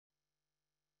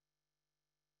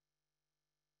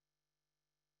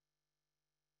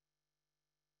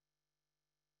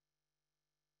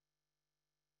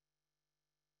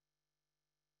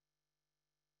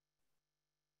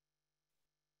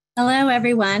Hello,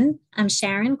 everyone. I'm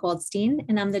Sharon Goldstein,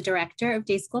 and I'm the Director of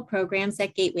Day School Programs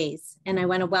at Gateways. And I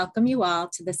want to welcome you all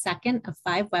to the second of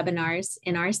 5 webinars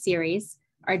in our series,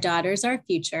 Our Daughters, Our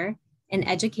Future, an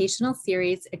educational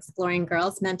series exploring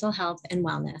girls' mental health and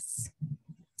wellness.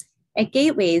 At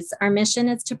Gateways, our mission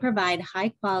is to provide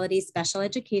high-quality special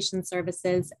education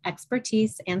services,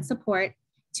 expertise, and support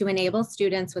to enable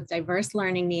students with diverse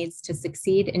learning needs to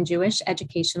succeed in Jewish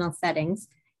educational settings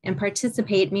and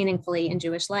participate meaningfully in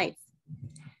Jewish life.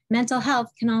 Mental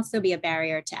health can also be a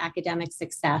barrier to academic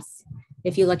success.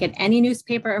 If you look at any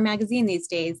newspaper or magazine these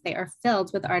days, they are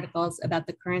filled with articles about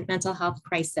the current mental health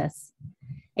crisis.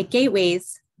 At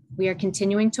Gateways, we are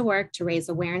continuing to work to raise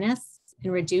awareness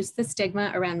and reduce the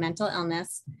stigma around mental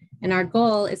illness, and our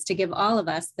goal is to give all of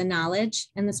us the knowledge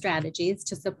and the strategies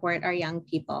to support our young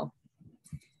people.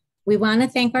 We want to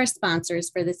thank our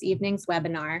sponsors for this evening's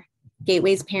webinar,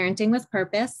 Gateways Parenting with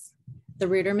Purpose, the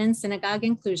Ruderman Synagogue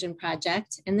Inclusion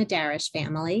Project, and the Darish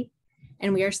family.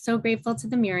 And we are so grateful to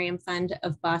the Miriam Fund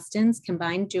of Boston's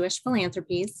Combined Jewish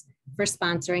Philanthropies for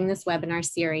sponsoring this webinar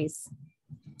series.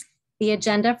 The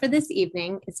agenda for this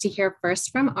evening is to hear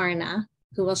first from Arna,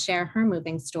 who will share her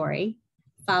moving story,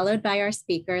 followed by our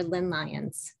speaker, Lynn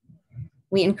Lyons.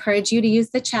 We encourage you to use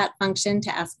the chat function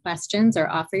to ask questions or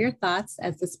offer your thoughts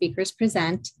as the speakers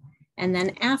present. And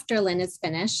then after Lynn is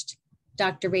finished,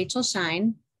 Dr. Rachel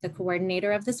Shine, the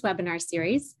coordinator of this webinar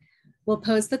series, will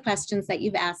pose the questions that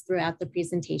you've asked throughout the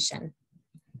presentation.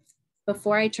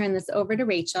 Before I turn this over to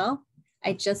Rachel,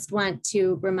 I just want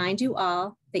to remind you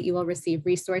all that you will receive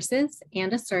resources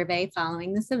and a survey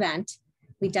following this event.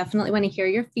 We definitely want to hear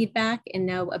your feedback and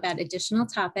know about additional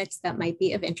topics that might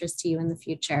be of interest to you in the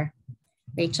future.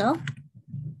 Rachel?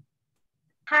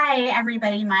 Hi,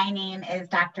 everybody. My name is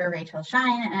Dr. Rachel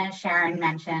Shine, and as Sharon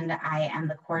mentioned, I am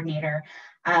the coordinator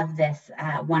of this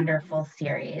wonderful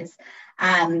series.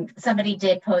 Somebody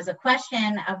did pose a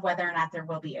question of whether or not there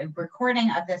will be a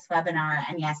recording of this webinar,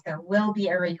 and yes, there will be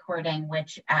a recording,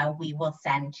 which we will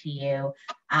send to you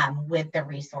with the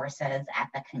resources at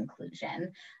the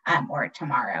conclusion or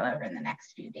tomorrow or in the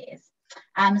next few days.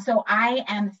 So I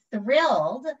am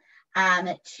thrilled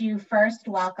to first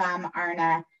welcome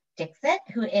Arna Dixit,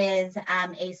 who is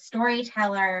a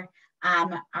storyteller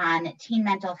on teen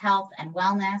mental health and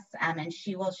wellness, and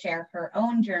she will share her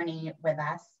own journey with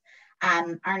us.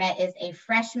 Arna is a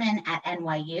freshman at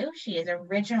NYU. She is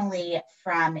originally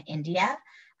from India,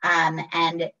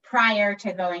 and prior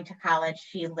to going to college,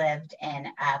 she lived in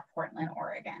Portland,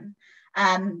 Oregon.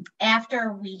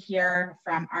 After we hear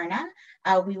from Arna,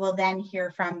 we will then hear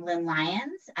from Lynn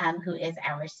Lyons, who is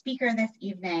our speaker this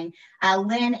evening.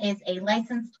 Lynn is a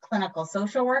licensed clinical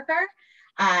social worker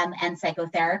and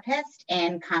psychotherapist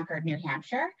in Concord, New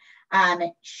Hampshire.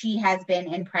 She has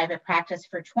been in private practice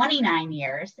for 29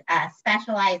 years,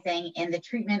 specializing in the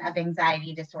treatment of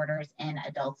anxiety disorders in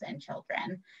adults and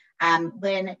children.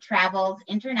 Lynn travels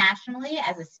internationally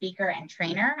as a speaker and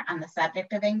trainer on the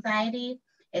subject of anxiety,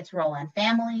 its role in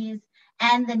families,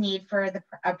 and the need for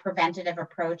a preventative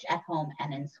approach at home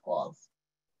and in schools.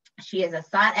 She is a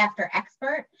sought-after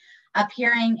expert,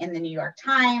 appearing in the New York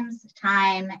Times,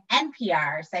 Time,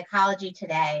 NPR, Psychology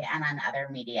Today, and on other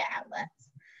media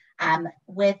outlets.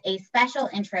 With a special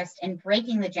interest in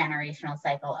breaking the generational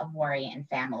cycle of worry in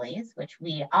families, which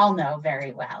we all know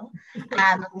very well.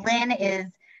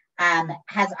 Lynn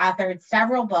has authored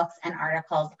several books and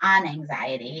articles on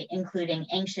anxiety, including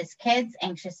Anxious Kids,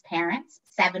 Anxious Parents,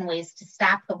 7 Ways to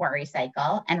Stop the Worry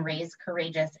Cycle and Raise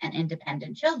Courageous and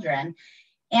Independent Children,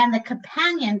 and the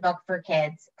companion book for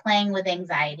kids, Playing with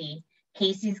Anxiety,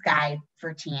 Casey's Guide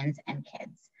for Teens and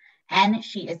Kids. And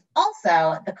she is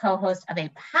also the co-host of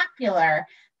a popular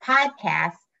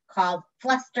podcast called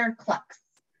Fluster Clucks.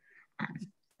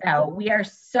 So we are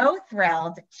so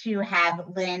thrilled to have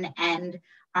Lynn and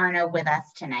Arna with us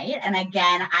tonight. And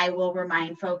again, I will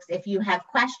remind folks, if you have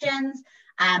questions,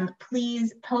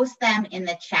 please post them in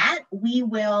the chat. We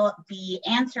will be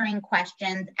answering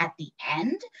questions at the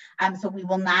end. So we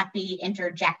will not be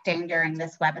interjecting during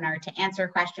this webinar to answer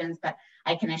questions, but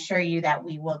I can assure you that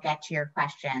we will get to your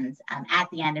questions at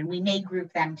the end, and we may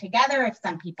group them together if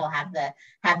some people have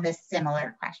the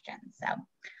similar questions. So,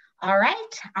 all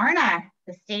right, Arna,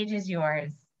 the stage is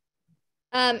yours.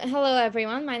 Hello,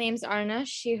 everyone. My name is Arna,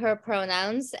 she, her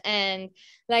pronouns. And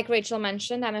like Rachel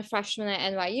mentioned, I'm a freshman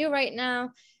at NYU right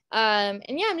now. And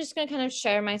yeah, I'm just going to kind of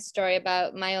share my story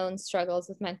about my own struggles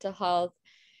with mental health.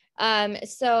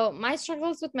 So my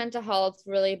struggles with mental health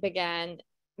really began,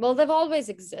 well, they've always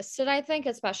existed, I think,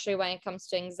 especially when it comes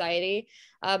to anxiety,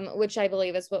 which I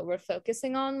believe is what we're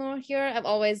focusing on more here. I've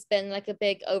always been like a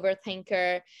big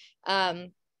overthinker.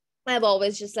 I've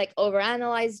always just like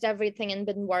overanalyzed everything and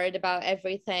been worried about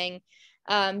everything.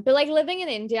 But like living in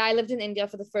India, I lived in India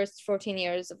for the first 14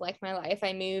 years of like my life.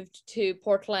 I moved to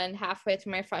Portland halfway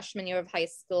through my freshman year of high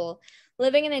school.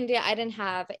 Living in India, I didn't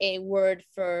have a word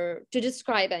to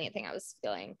describe anything I was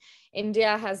feeling.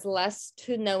 India has less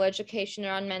to no education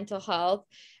around mental health.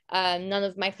 None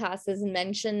of my classes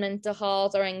mention mental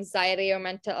health or anxiety or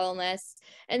mental illness.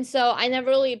 And so I never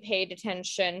really paid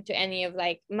attention to any of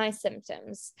like my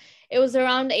symptoms. It was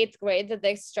around 8th grade that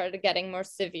they started getting more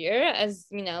severe, as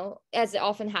you know, as it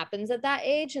often happens at that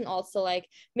age. And also like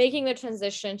making the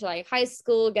transition to like high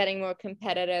school, getting more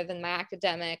competitive in my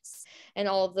academics, and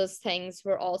all of those things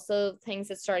were also things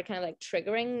that started kind of like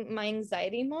triggering my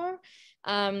anxiety more.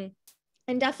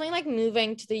 And definitely like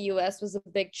moving to the US was a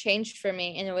big change for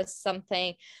me, and it was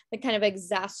something that kind of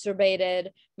exacerbated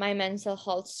my mental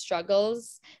health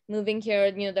struggles. Moving here,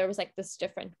 you know, there was like this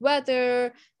different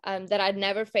weather that I'd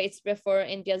never faced before.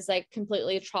 India's like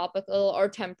completely tropical or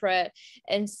temperate,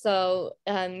 and so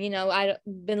you know, I'd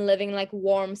been living like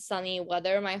warm sunny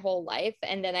weather my whole life,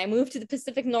 and then I moved to the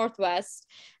Pacific Northwest.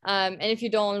 And if you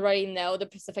don't already know, the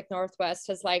Pacific Northwest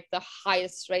has like the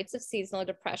highest rates of seasonal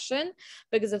depression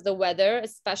because of the weather,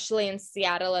 especially in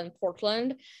Seattle and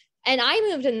Portland. And I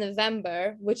moved in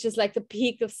November, which is like the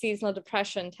peak of seasonal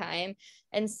depression time.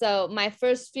 And so my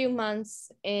first few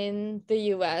months in the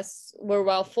US were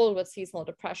well full with seasonal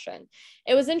depression.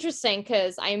 It was interesting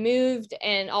because I moved,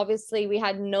 and obviously we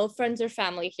had no friends or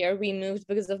family here. We moved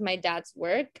because of my dad's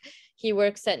work. He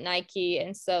works at Nike,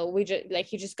 and so we just like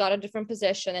he just got a different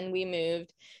position and we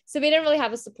moved. So we didn't really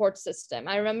have a support system.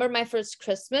 I remember my first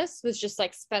Christmas was just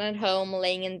like spent at home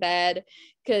laying in bed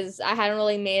because I hadn't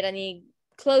really made any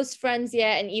close friends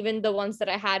yet, and even the ones that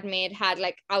I had made had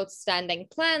like outstanding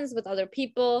plans with other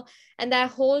people. And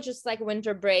that whole just like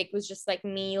winter break was just like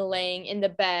me laying in the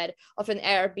bed of an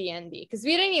Airbnb, because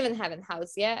we didn't even have a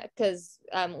house yet, because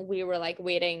we were like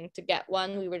waiting to get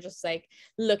one. We were just like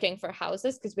looking for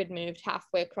houses because we'd moved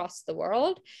halfway across the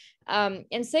world.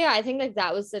 And so yeah, I think like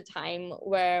that was the time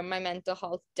where my mental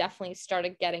health definitely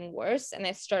started getting worse, and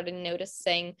I started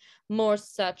noticing more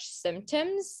such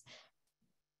symptoms.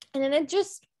 And then it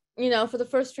just, you know, for the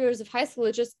first few years of high school,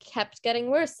 it just kept getting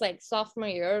worse. Like sophomore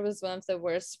year was one of the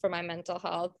worst for my mental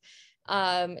health.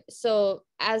 So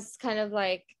as kind of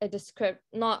like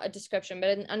not a description,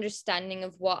 but an understanding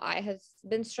of what I have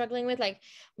been struggling with, like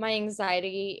my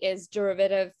anxiety is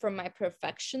derivative from my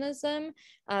perfectionism.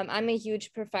 I'm a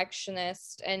huge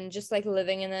perfectionist, and just like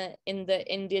living in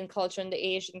the Indian culture and the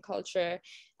Asian culture,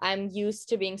 I'm used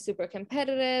to being super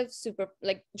competitive, super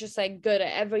like just like good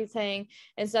at everything.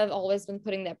 And so I've always been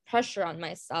putting that pressure on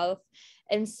myself.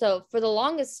 And so for the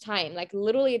longest time, like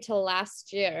literally till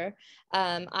last year,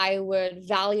 I would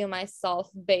value myself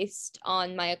based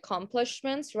on my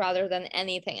accomplishments rather than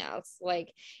anything else.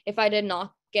 Like if I did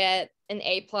not get an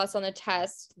A+ on a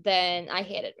test, then I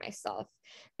hated myself.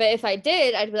 But if I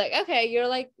did, I'd be like, okay,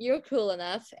 you're cool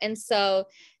enough. And so,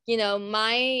 you know,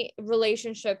 my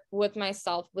relationship with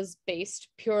myself was based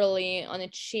purely on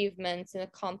achievements and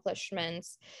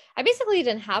accomplishments. I basically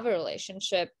didn't have a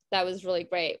relationship that was really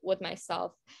great with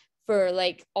myself for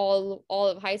like all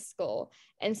of high school.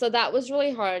 And so that was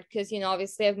really hard because, you know,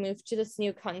 obviously I've moved to this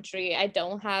new country. I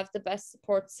don't have the best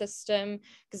support system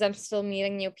because I'm still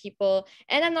meeting new people,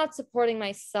 and I'm not supporting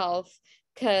myself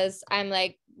because I'm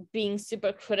like being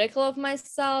super critical of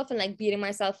myself and like beating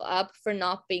myself up for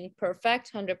not being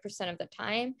perfect 100% of the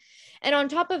time. And on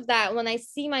top of that, when I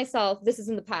see myself, this is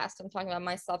in the past, I'm talking about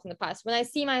myself in the past, when I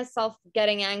see myself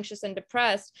getting anxious and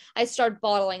depressed, I start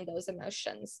bottling those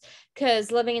emotions,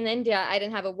 because living in India, I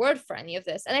didn't have a word for any of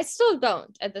this, and I still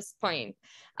don't at this point.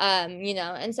 You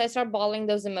know, and so I start bottling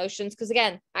those emotions because,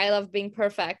 again, I love being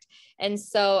perfect. And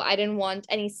so I didn't want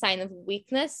any sign of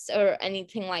weakness or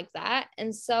anything like that.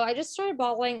 And so I just started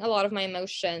bottling a lot of my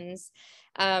emotions.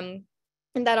 And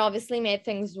that obviously made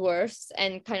things worse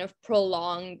and kind of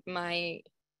prolonged my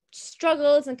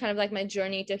struggles and kind of like my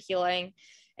journey to healing.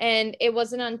 And it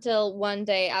wasn't until one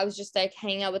day I was just like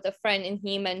hanging out with a friend, and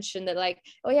he mentioned that like,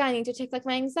 oh yeah, I need to take like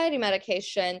my anxiety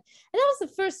medication. And that was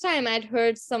the first time I'd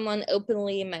heard someone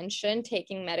openly mention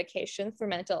taking medication for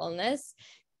mental illness.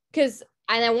 Because,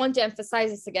 and I want to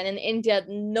emphasize this again, in India,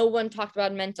 no one talked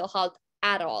about mental health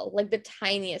at all, like the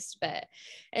tiniest bit.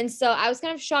 And so I was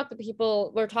kind of shocked that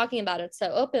people were talking about it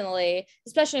so openly,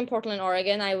 especially in Portland,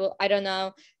 Oregon. I don't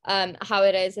know how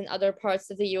it is in other parts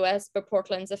of the US, but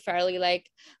Portland's a fairly like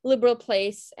liberal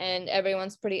place, and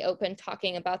everyone's pretty open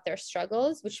talking about their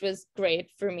struggles, which was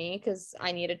great for me because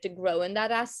I needed to grow in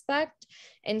that aspect.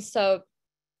 And so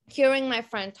hearing my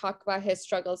friend talk about his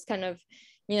struggles kind of,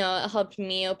 it helped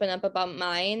me open up about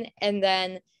mine. And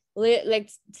then like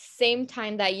same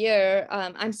time that year,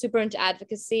 I'm super into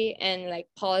advocacy and like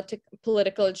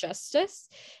political justice.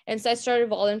 And so I started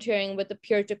volunteering with the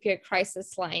peer-to-peer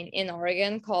crisis line in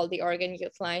Oregon called the Oregon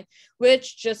Youth Line,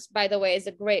 which just, by the way, is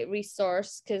a great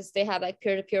resource because they have like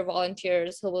peer-to-peer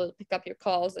volunteers who will pick up your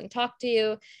calls and talk to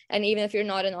you. And even if you're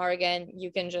not in Oregon,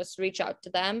 you can just reach out to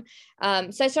them.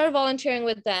 So I started volunteering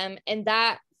with them, and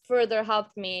that further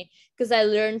helped me because I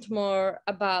learned more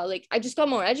about, like, I just got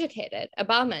more educated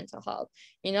about mental health.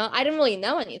 I didn't really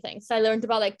know anything. So I learned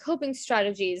about like coping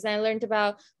strategies, and I learned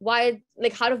about why,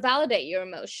 like, how to validate your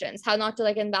emotions, how not to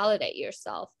like invalidate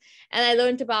yourself. And I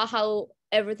learned about how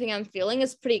everything I'm feeling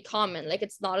is pretty common. Like,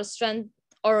 it's not a strength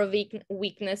or a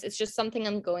weakness. It's just something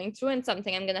I'm going through and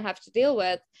something I'm going to have to deal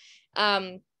with.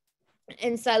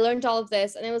 And so I learned all of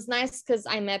this, and it was nice because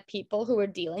I met people who were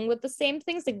dealing with the same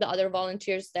things. Like, the other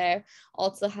volunteers there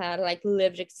also had like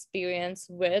lived experience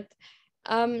with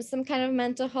some kind of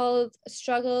mental health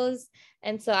struggles.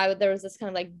 And so there was this kind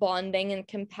of like bonding and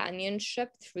companionship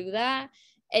through that.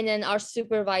 And then our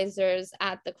supervisors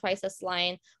at the crisis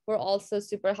line were also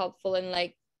super helpful in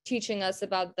like teaching us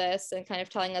about this and kind of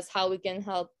telling us how we can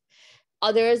help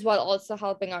others while also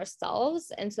helping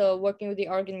ourselves. And so working with the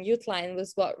Oregon Youth Line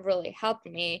was what really helped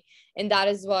me. And that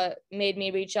is what made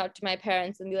me reach out to my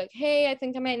parents and be like, hey, I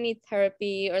think I might need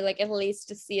therapy, or like at least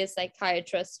to see a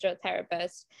psychiatrist or a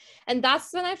therapist. And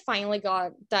that's when I finally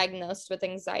got diagnosed with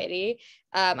anxiety.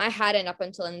 I hadn't up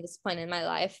until this point in my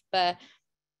life, but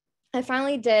I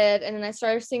finally did. And then I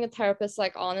started seeing a therapist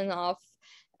like on and off.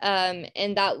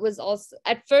 And that was also,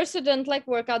 at first it didn't like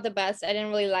work out the best. I didn't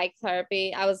really like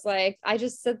therapy. I was like, I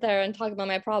just sit there and talk about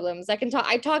my problems. I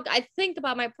think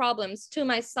about my problems to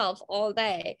myself all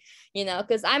day,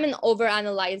 because I'm an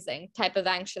overanalyzing type of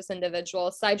anxious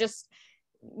individual. So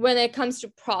when it comes to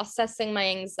processing my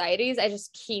anxieties, I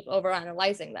just keep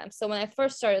overanalyzing them. So when I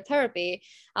first started therapy,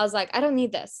 I was like, I don't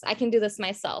need this. I can do this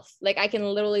myself. Like, I can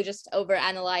literally just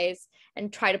overanalyze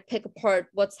and try to pick apart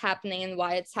what's happening and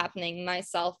why it's happening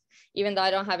myself, even though I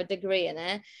don't have a degree in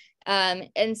it.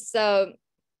 And so,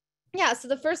 yeah, so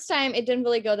the first time it didn't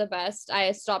really go the best.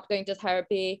 I stopped going to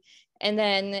therapy. But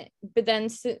then,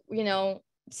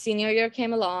 senior year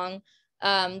came along.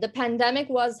 The pandemic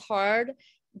was hard,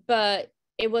 but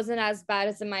it wasn't as bad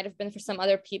as it might have been for some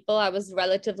other people. I was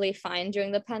relatively fine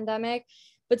during the pandemic,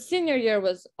 but senior year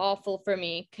was awful for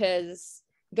me because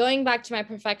going back to my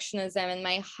perfectionism and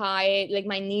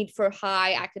my need for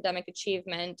high academic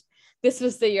achievement, this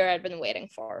was the year I'd been waiting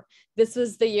for. This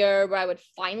was the year where I would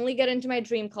finally get into my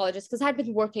dream colleges because I'd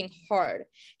been working hard.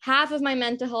 Half of my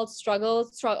mental health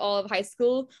struggles throughout all of high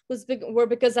school were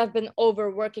because I've been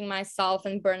overworking myself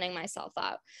and burning myself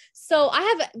out. So I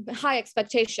have high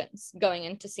expectations going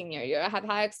into senior year. I have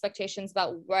high expectations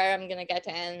about where I'm going to get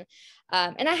in.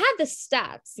 And I had the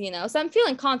stats, so I'm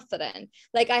feeling confident.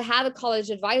 Like, I have a college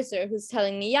advisor who's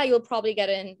telling me, yeah, you'll probably get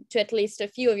into at least a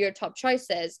few of your top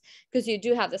choices because you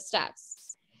do have the stats.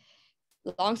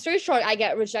 Long story short, I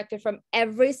get rejected from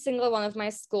every single one of my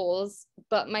schools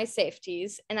but my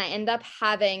safeties, and I end up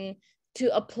having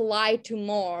to apply to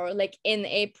more, like in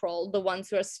April, the ones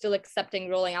who are still accepting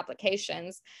rolling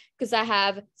applications, because I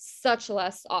have such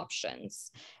less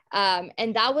options.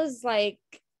 And that was like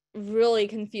really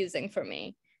confusing for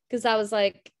me, because that was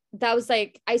like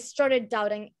I started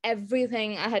doubting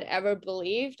everything I had ever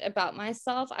believed about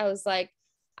myself. I was like,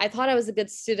 I thought I was a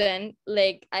good student.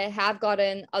 Like, I have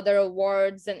gotten other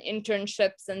awards and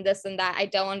internships and this and that. I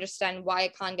don't understand why I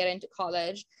can't get into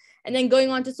college. And then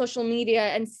going on to social media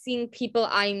and seeing people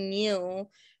I knew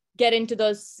get into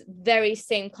those very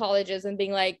same colleges and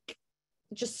being like,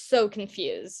 just so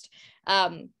confused.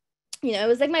 It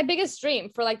was like my biggest dream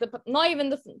for like not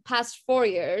even the past 4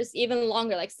 years, even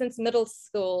longer, like since middle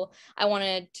school, I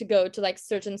wanted to go to like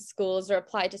certain schools or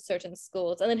apply to certain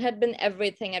schools. And it had been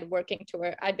everything I'd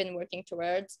been working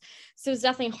towards. So it was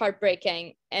definitely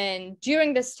heartbreaking. And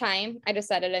during this time, I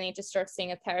decided I need to start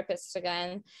seeing a therapist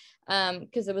again,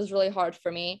 because it was really hard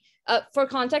for me. For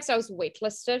context, I was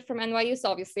waitlisted from NYU. So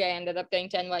obviously I ended up going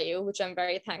to NYU, which I'm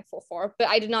very thankful for, but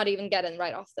I did not even get in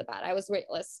right off the bat. I was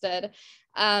waitlisted.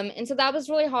 And so that was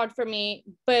really hard for me,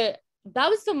 but that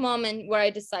was the moment where I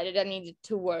decided I needed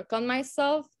to work on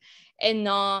myself and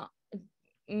not,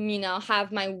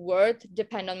 have my worth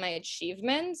depend on my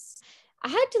achievements. I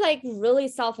had to like really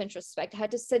self-introspect. I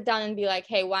had to sit down and be like,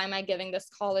 hey, why am I giving this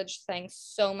college thing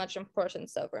so much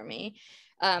importance over me?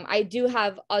 I do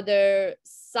have other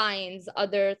signs,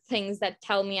 other things that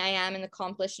tell me I am an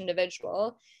accomplished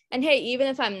individual. And hey, even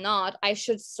if I'm not, I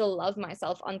should still love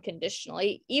myself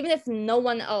unconditionally, even if no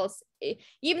one else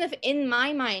even if in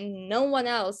my mind no one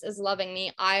else is loving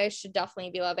me, I should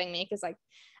definitely be loving me, because like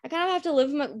I kind of have to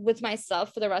live with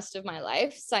myself for the rest of my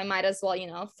life, so I might as well, you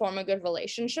know, form a good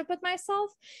relationship with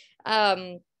myself.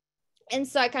 And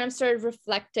so I kind of started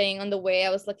reflecting on the way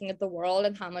I was looking at the world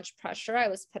and how much pressure I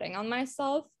was putting on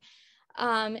myself.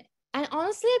 And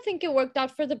honestly, I think it worked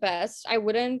out for the best. I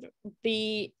wouldn't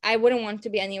want to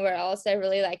be anywhere else. I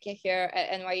really like it here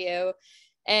at NYU.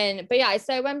 But yeah,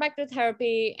 so I went back to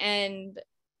therapy, and,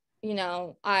 you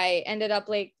know, I ended up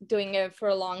like doing it for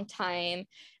a long time.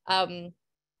 And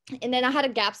then I had a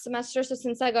gap semester. So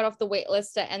since I got off the wait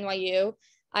list at NYU,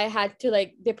 I had to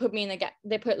like,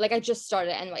 I just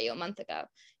started at NYU a month ago.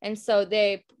 And so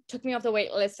they took me off the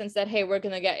wait list and said, hey, we're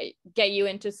going to get you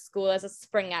into school as a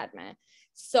spring admit.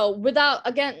 So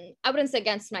I wouldn't say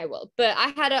against my will, but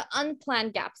I had an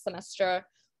unplanned gap semester,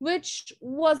 which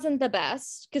wasn't the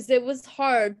best because it was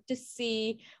hard to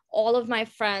see all of my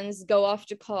friends go off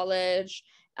to college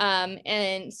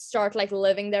and start like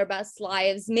living their best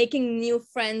lives, making new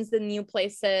friends in new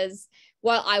places,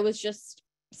 while I was just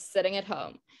sitting at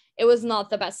home. It was not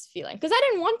the best feeling because I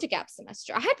didn't want a gap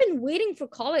semester. I had been waiting for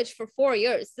college for 4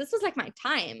 years. This was like my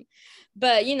time.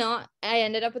 But, you know, I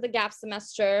ended up with a gap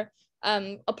semester.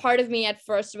 A part of me at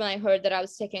first, when I heard that I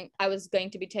was going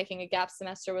to be taking a gap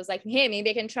semester, was like, hey, maybe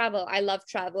I can travel. I love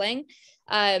traveling.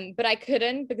 But I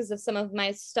couldn't because of some of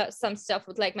my some stuff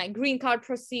with like my green card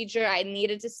procedure. I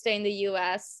needed to stay in the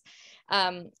US.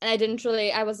 And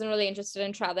I wasn't really interested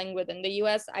in traveling within the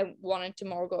US. I wanted to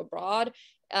more go abroad.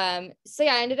 So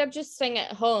yeah, I ended up just staying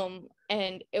at home,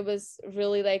 and it was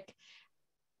really like,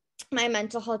 my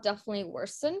mental health definitely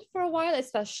worsened for a while,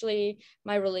 especially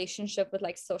my relationship with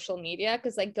like social media,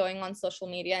 because like going on social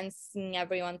media and seeing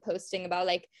everyone posting about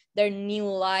like their new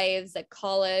lives at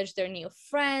college, their new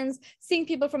friends, seeing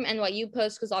people from NYU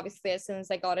post, because obviously as soon as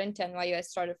I got into NYU, I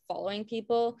started following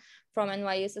people from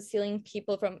NYU. So seeing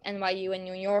people from NYU and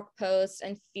New York post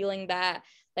and feeling that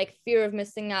like fear of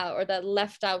missing out or that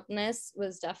left outness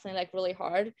was definitely like really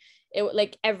hard. It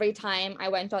like every time I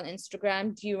went on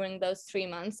Instagram during those 3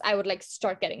 months, I would like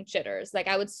start getting jitters. Like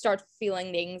I would start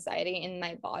feeling the anxiety in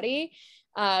my body.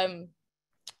 And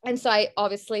so I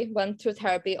obviously went through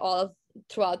therapy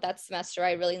throughout that semester.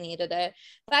 I really needed it.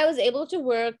 But I was able to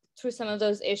work through some of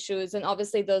those issues. And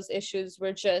obviously those issues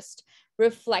were just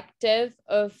reflective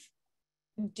of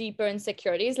deeper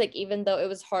insecurities. Like even though it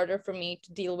was harder for me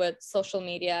to deal with social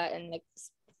media and like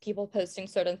people posting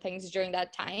certain things during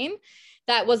that time,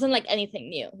 that wasn't like anything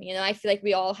new, you know. I feel like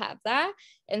we all have that.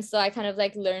 And so I kind of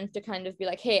like learned to kind of be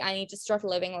like, hey, I need to start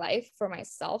living life for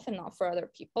myself and not for other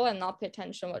people, and not pay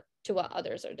attention to what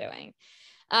others are doing.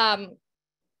 And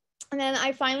then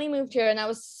I finally moved here, and I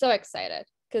was so excited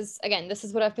because again, this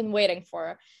is what I've been waiting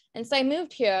for. And so I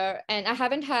moved here, and I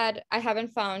haven't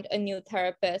found a new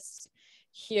therapist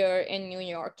here in New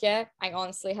York yet. I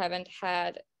honestly haven't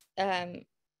had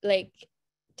like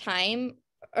time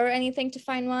or anything to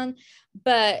find one,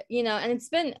 but you know, and it's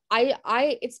been a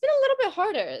little bit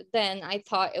harder than I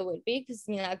thought it would be, because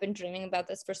you know, I've been dreaming about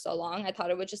this for so long. I thought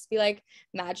it would just be like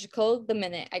magical the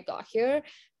minute I got here,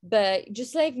 but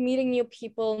just like meeting new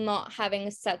people, not having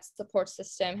a set support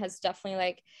system has definitely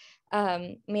like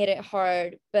made it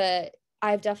hard. But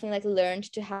I've definitely like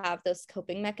learned to have those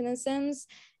coping mechanisms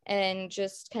and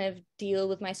just kind of deal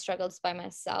with my struggles by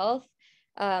myself.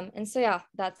 And so yeah,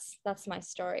 that's my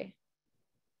story.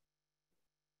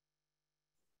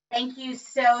 Thank you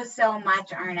so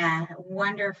much, Arna.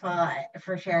 Wonderful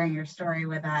for sharing your story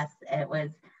with us.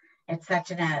 It's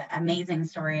such an amazing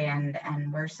story, and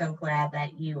we're so glad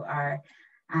that you are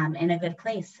in a good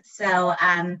place. So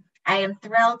I am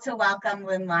thrilled to welcome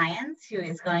Lynn Lyons, who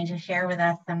is going to share with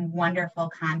us some wonderful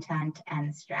content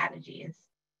and strategies.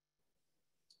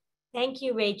 Thank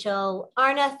you, Rachel.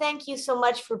 Arna, thank you so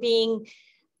much for being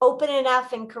open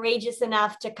enough and courageous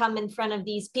enough to come in front of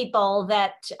these people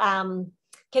that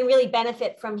can really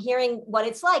benefit from hearing what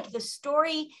it's like. The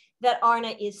story that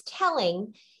Arna is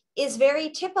telling is very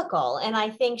typical, and I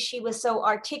think she was so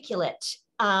articulate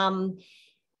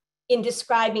in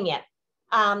describing it.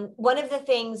 One of the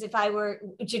things, if I were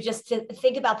to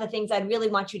think about the things I'd really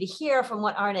want you to hear from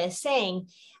what Arna is saying,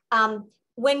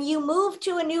 when you move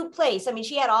to a new place, I mean,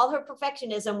 she had all her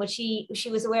perfectionism, which she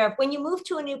was aware of. When you move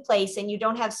to a new place and you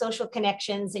don't have social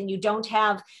connections and you don't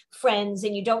have friends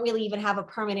and you don't really even have a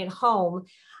permanent home,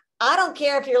 I don't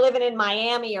care if you're living in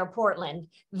Miami or Portland,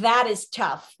 that is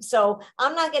tough. So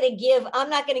I'm not going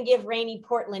to give rainy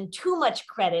Portland too much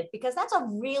credit, because that's a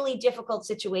really difficult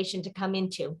situation to come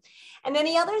into. And then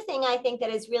the other thing I think that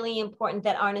is really important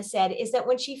that Arna said is that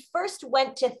when she first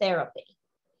went to therapy,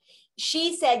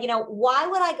 she said, you know, why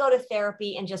would I go to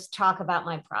therapy and just talk about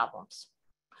my problems?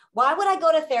 Why would I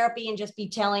go to therapy and just be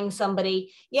telling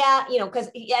somebody, yeah, you know, because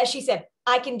as she said,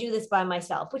 I can do this by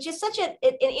myself, which is such an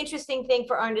interesting thing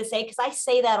for Arna to say, because I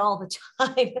say that all the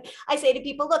time. I say to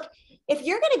people, look, if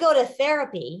you're going to go to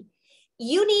therapy,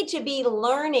 you need to be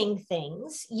learning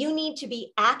things. You need to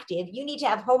be active. You need to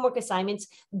have homework assignments.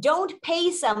 Don't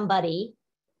pay somebody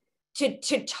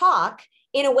to talk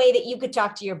in a way that you could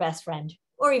talk to your best friend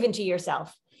or even to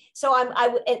yourself. So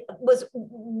it was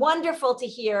wonderful to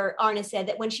hear Arna said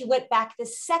that when she went back the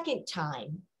second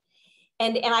time,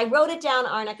 and I wrote it down,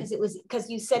 Arna, because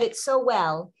you said it so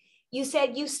well. You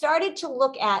said you started to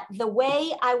look at the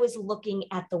way I was looking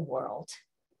at the world.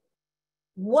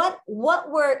 What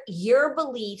were your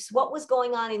beliefs? What was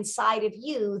going on inside of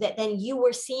you that then you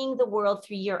were seeing the world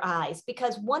through your eyes?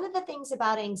 Because one of the things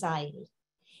about anxiety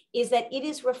is that it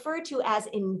is referred to as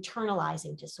an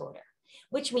internalizing disorder,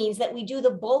 which means that we do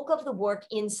the bulk of the work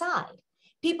inside.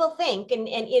 People think, and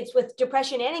it's with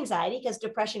depression and anxiety, because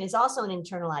depression is also an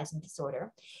internalizing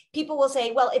disorder. People will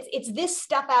say, well, it's this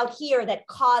stuff out here that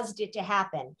caused it to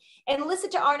happen. And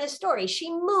listen to Arna's story. She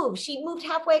moved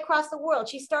halfway across the world.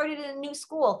 She started in a new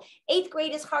school. 8th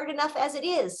grade is hard enough as it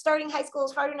is. Starting high school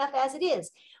is hard enough as it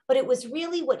is. But it was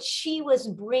really what she was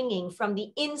bringing from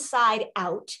the inside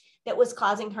out that was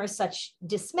causing her such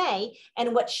dismay.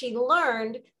 And what she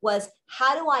learned was,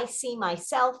 how do I see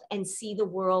myself and see the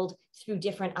world through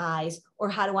different eyes? Or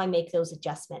how do I make those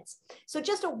adjustments? So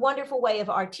just a wonderful way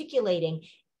of articulating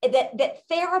that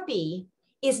therapy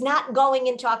is not going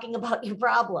and talking about your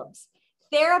problems.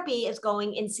 Therapy is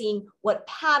going and seeing what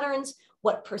patterns,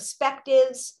 what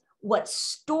perspectives, what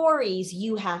stories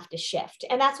you have to shift.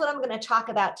 And that's what I'm going to talk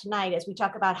about tonight as we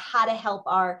talk about how to help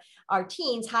our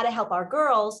teens, how to help our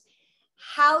girls.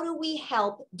 How do we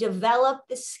help develop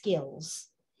the skills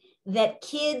that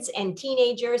kids and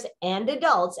teenagers and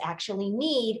adults actually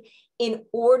need in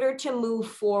order to move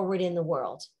forward in the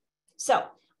world? So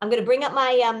I'm going to bring up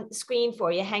my screen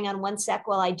for you. Hang on one sec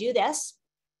while I do this.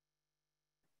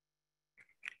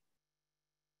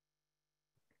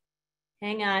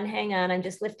 Hang on. I'm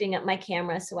just lifting up my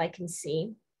camera so I can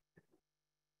see.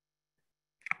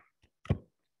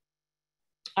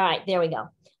 All right, there we go.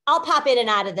 I'll pop in and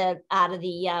out of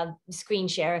the screen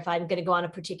share if I'm going to go on a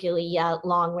particularly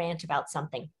long rant about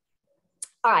something.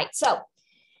 All right, so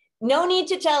no need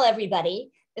to tell everybody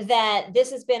that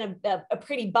this has been a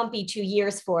pretty bumpy 2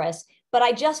 years for us, but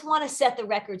I just want to set the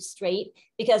record straight,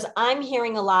 because I'm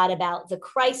hearing a lot about the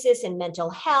crisis in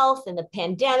mental health and the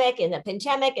pandemic and the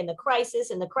pandemic and the crisis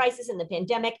and the crisis and the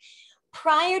pandemic.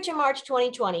 Prior to March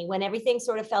 2020, when everything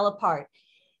sort of fell apart,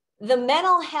 the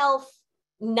mental health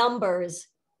numbers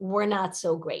were not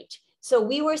so great. So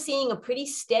we were seeing a pretty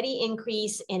steady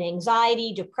increase in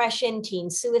anxiety, depression, teen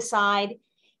suicide.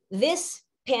 This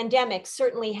pandemic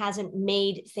certainly hasn't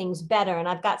made things better. And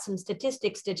I've got some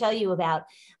statistics to tell you about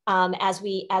as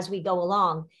we go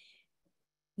along.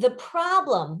 The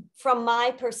problem from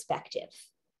my perspective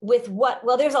with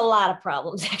well, there's a lot of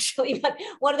problems actually, but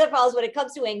one of the problems when it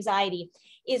comes to anxiety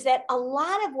is that a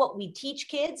lot of what we teach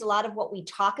kids, a lot of what we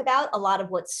talk about, a lot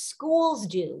of what schools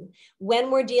do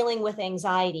when we're dealing with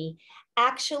anxiety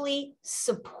actually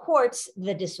supports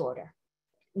the disorder.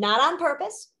 Not on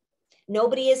purpose.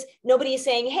 Nobody is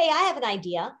saying, hey, I have an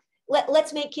idea.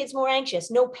 Let's make kids more anxious.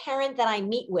 No parent that I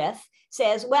meet with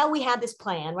says, well, we had this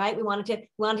plan, right? We wanted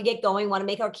to get going, want to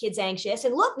make our kids anxious.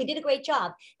 And look, we did a great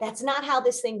job. That's not how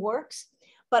this thing works.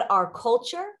 But our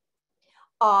culture,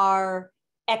 our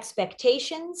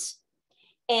expectations,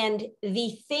 and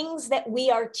the things that we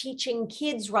are teaching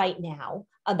kids right now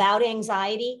about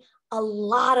anxiety, a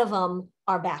lot of them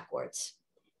are backwards.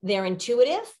 They're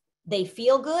intuitive, they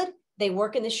feel good, they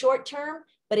work in the short term,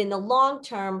 but in the long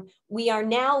term, we are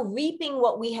now reaping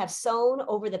what we have sown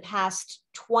over the past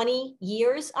 20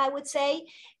 years, I would say.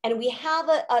 And we have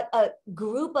a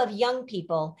group of young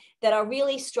people that are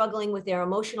really struggling with their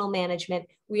emotional management,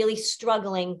 really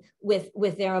struggling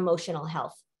with their emotional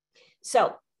health.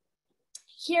 So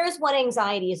here's what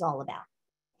anxiety is all about.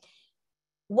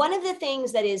 One of the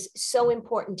things that is so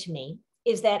important to me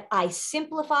is that I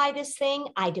simplify this thing,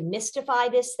 I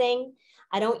demystify this thing.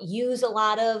 I don't use a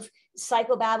lot of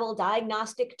psychobabble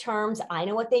diagnostic terms. I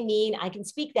know what they mean. I can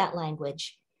speak that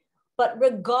language. But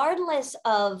regardless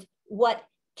of what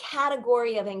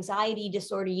category of anxiety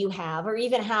disorder you have, or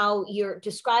even how you're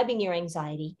describing your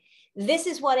anxiety, this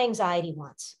is what anxiety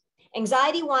wants.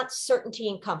 Anxiety wants certainty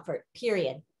and comfort,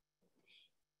 period.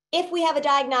 If we have a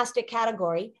diagnostic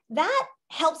category, that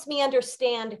helps me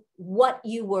understand what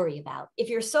you worry about. If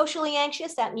you're socially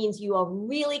anxious, that means you are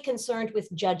really concerned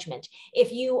with judgment.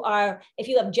 If you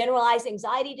have generalized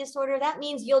anxiety disorder, that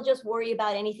means you'll just worry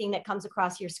about anything that comes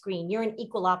across your screen. You're an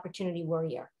equal opportunity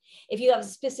worrier. If you have a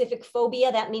specific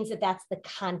phobia, that means that that's the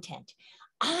content.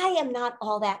 I am not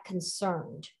all that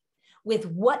concerned with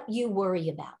what you worry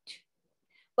about.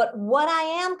 But what I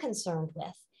am concerned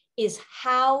with is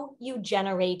how you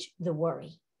generate the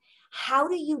worry. How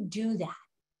do you do that?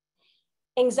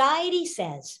 Anxiety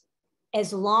says,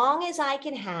 as long as I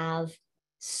can have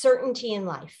certainty in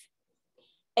life,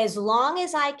 as long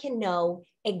as I can know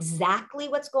exactly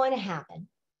what's going to happen,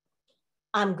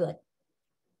 I'm good.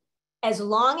 As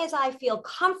long as I feel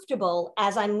comfortable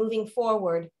as I'm moving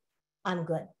forward, I'm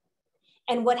good.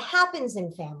 And what happens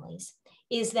in families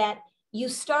is that you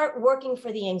start working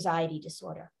for the anxiety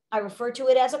disorder. I refer to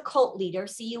it as a cult leader,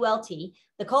 C-U-L-T.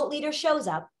 The cult leader shows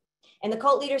up and the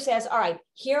cult leader says, all right,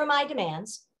 here are my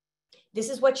demands. This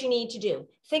is what you need to do.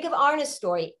 Think of Arna's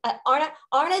story.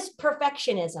 Arna's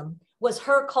perfectionism was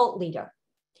her cult leader.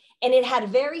 And it had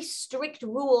very strict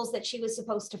rules that she was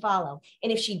supposed to follow.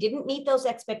 And if she didn't meet those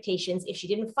expectations, if she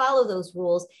didn't follow those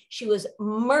rules, she was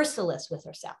merciless with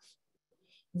herself.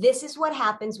 This is what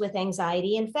happens with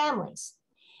anxiety in families.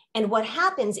 And what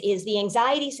happens is the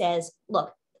anxiety says,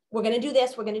 look, we're going to do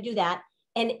this, we're going to do that.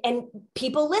 And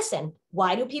people listen.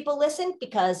 Why do people listen?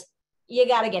 Because you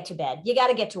got to get to bed. You got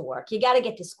to get to work. You got to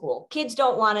get to school. Kids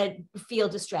don't want to feel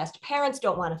distressed. Parents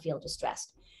don't want to feel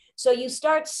distressed. So you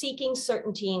start seeking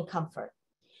certainty and comfort.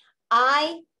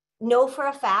 I know for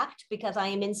a fact, because I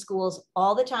am in schools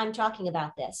all the time talking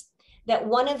about this, that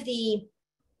one of the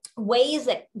ways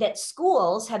that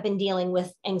schools have been dealing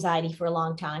with anxiety for a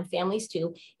long time, families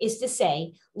too, is to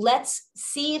say, let's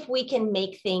see if we can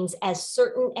make things as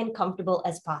certain and comfortable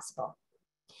as possible.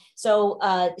 So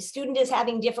a student is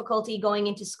having difficulty going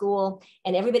into school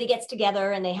and everybody gets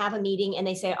together and they have a meeting and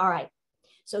they say, all right,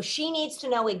 so she needs to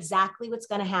know exactly what's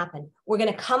going to happen. We're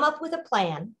going to come up with a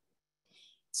plan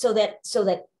so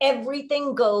that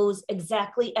everything goes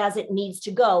exactly as it needs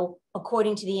to go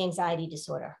according to the anxiety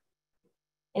disorder.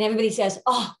 And everybody says,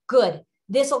 oh, good,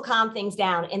 this will calm things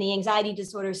down. And the anxiety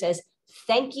disorder says,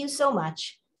 thank you so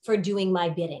much for doing my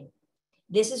bidding.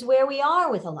 This is where we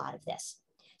are with a lot of this.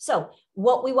 So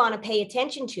what we want to pay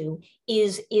attention to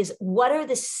is what are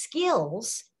the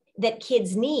skills that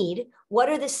kids need? What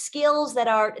are the skills that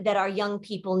our young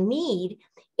people need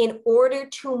in order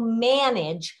to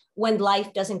manage when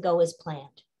life doesn't go as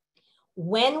planned?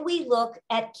 When we look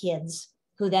at kids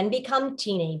who then become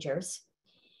teenagers,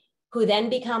 who then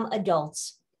become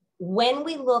adults, when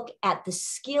we look at the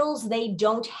skills they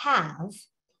don't have,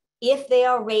 if they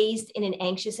are raised in an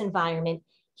anxious environment,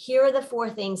 here are the 4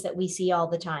 things that we see all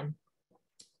the time.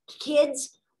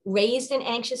 Kids raised in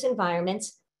anxious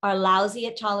environments are lousy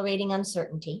at tolerating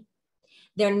uncertainty.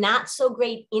 They're not so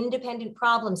great independent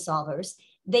problem solvers.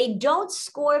 They don't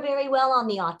score very well on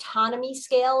the autonomy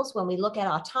scales when we look at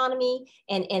autonomy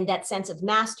and that sense of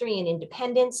mastery and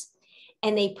independence.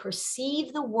 And they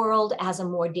perceive the world as a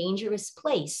more dangerous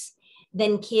place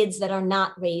than kids that are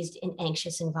not raised in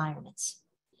anxious environments.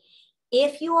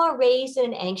 If you are raised in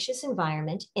an anxious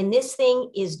environment, and this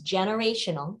thing is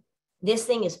generational, this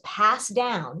thing is passed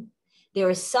down, there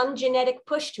is some genetic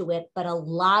push to it, but a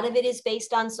lot of it is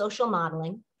based on social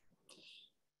modeling.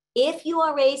 If you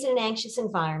are raised in an anxious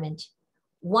environment,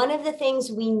 one of the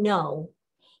things we know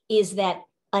is that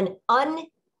an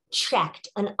unchecked,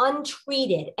 an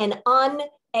untreated, an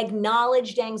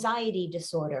unacknowledged anxiety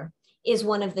disorder is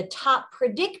one of the top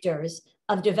predictors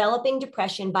of developing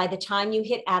depression by the time you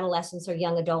hit adolescence or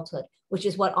young adulthood, which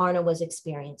is what Arna was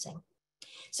experiencing.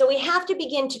 So we have to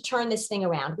begin to turn this thing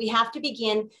around. We have to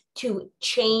begin to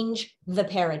change the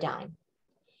paradigm.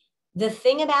 The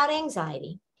thing about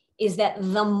anxiety is that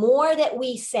the more that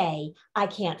we say, I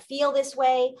can't feel this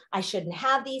way, I shouldn't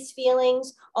have these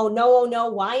feelings, oh no,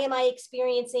 why am I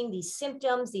experiencing these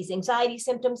symptoms, these anxiety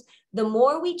symptoms? The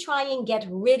more we try and get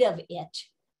rid of it,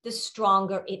 the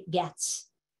stronger it gets.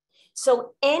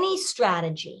 So any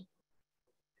strategy,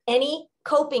 any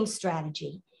coping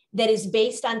strategy that is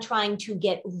based on trying to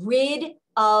get rid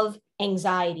of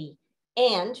anxiety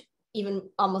and even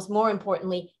almost more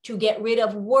importantly, to get rid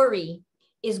of worry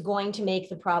is going to make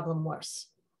the problem worse.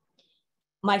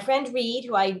 My friend Reed,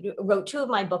 who I wrote 2 of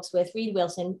my books with, Reed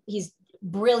Wilson, he's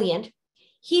brilliant.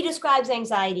 He describes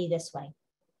anxiety this way.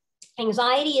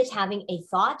 Anxiety is having a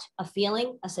thought, a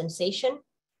feeling, a sensation,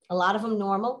 a lot of them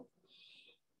normal,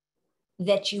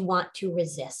 that you want to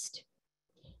resist.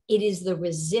 It is the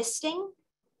resisting.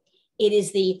 It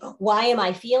is the, why am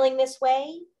I feeling this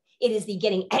way? It is the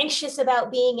getting anxious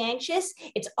about being anxious.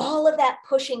 It's all of that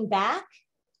pushing back.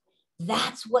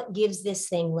 That's what gives this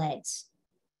thing legs.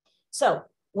 So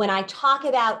when I talk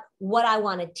about what I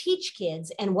want to teach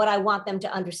kids and what I want them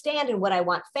to understand and what I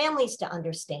want families to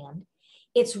understand,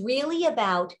 it's really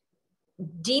about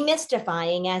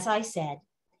demystifying, as I said,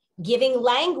 giving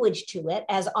language to it,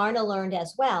 as Arna learned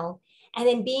as well, and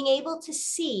then being able to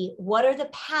see what are the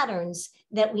patterns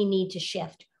that we need to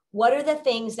shift. What are the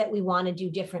things that we want to do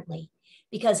differently?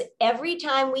 Because every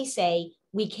time we say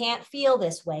we can't feel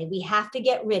this way, we have to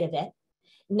get rid of it.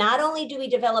 Not only do we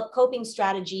develop coping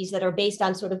strategies that are based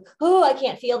on sort of, oh, I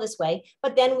can't feel this way,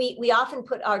 but then we often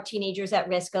put our teenagers at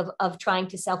risk of trying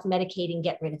to self-medicate and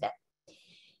get rid of it.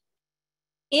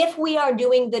 If we are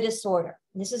doing the disorder,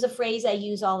 this is a phrase I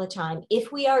use all the time.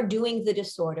 If we are doing the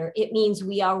disorder, it means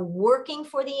we are working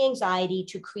for the anxiety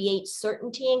to create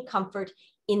certainty and comfort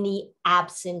in the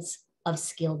absence of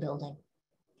skill building.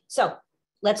 So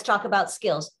let's talk about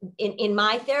skills. In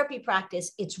my therapy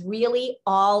practice, it's really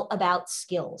all about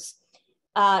skills.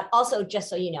 Also, just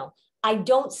so you know, I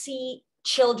don't see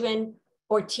children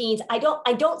or teens. I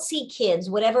don't see kids,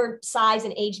 whatever size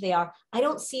and age they are. I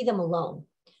don't see them alone.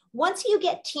 Once you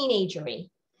get teenagery,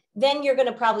 then you're going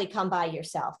to probably come by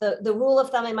yourself. The rule of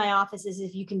thumb in my office is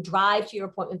if you can drive to your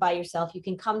appointment by yourself, you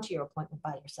can come to your appointment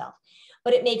by yourself.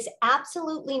 But it makes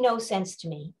absolutely no sense to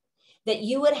me that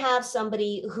you would have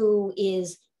somebody who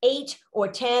is 8 or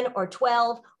 10 or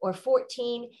 12 or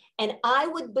 14, and I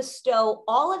would bestow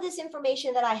all of this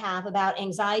information that I have about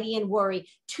anxiety and worry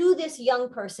to this young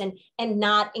person and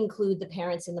not include the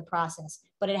parents in the process.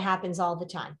 But it happens all the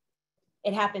time.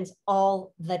 It happens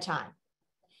all the time.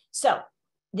 So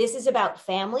this is about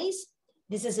families.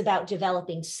 This is about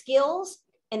developing skills.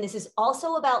 And this is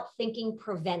also about thinking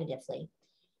preventatively.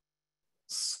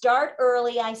 Start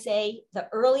early, I say. The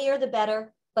earlier, the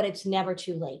better, but it's never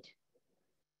too late.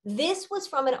 This was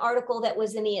from an article that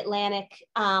was in the Atlantic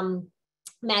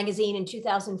magazine in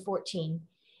 2014.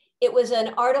 It was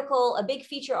an article, a big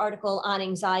feature article on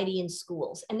anxiety in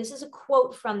schools. And this is a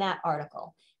quote from that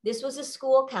article. This was a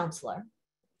school counselor.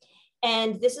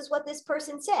 And this is what this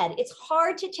person said. It's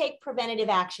hard to take preventative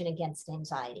action against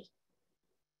anxiety.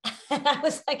 And I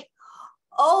was like,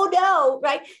 oh no,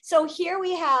 right? So here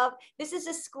we have, this is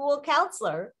a school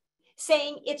counselor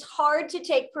saying it's hard to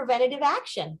take preventative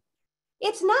action.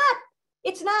 It's not.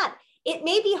 It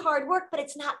may be hard work, but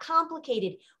it's not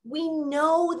complicated. We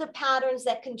know the patterns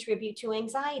that contribute to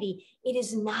anxiety. It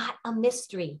is not a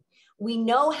mystery. We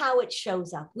know how it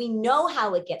shows up. We know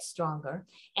how it gets stronger,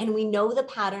 and we know the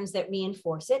patterns that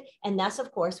reinforce it. And thus,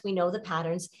 of course, we know the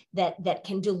patterns that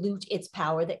can dilute its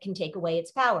power, that can take away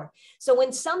its power. So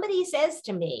when somebody says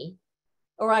to me,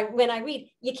 or when I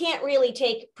read, you can't really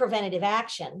take preventative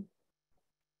action,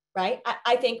 right?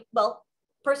 I think, well,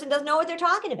 person doesn't know what they're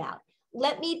talking about.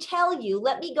 Let me tell you,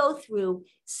 let me go through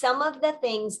some of the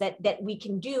things that we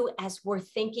can do as we're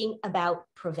thinking about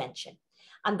prevention.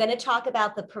 I'm going to talk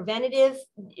about the preventative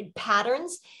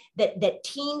patterns that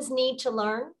teens need to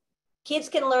learn. Kids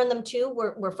can learn them too.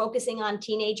 We're focusing on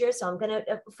teenagers, so I'm going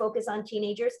to focus on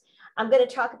teenagers. I'm going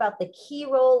to talk about the key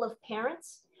role of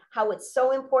parents, how it's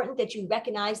so important that you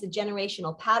recognize the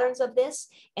generational patterns of this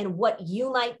and what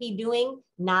you might be doing,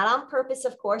 not on purpose,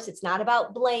 of course. It's not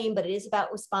about blame, but it is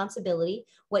about responsibility,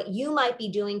 what you might be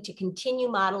doing to continue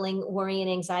modeling worry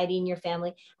and anxiety in your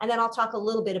family. And then I'll talk a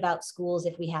little bit about schools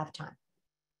if we have time.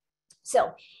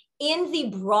 So in the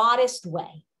broadest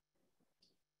way,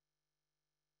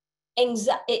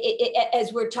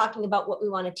 as we're talking about what we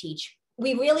want to teach,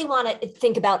 we really want to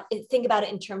think about it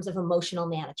in terms of emotional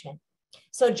management.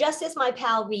 So just as my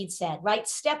pal Reed said, right?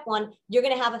 Step 1, you're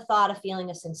going to have a thought, a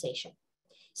feeling, a sensation.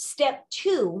 Step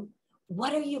 2,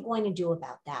 what are you going to do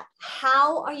about that?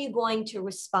 How are you going to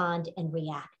respond and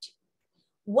react?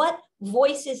 What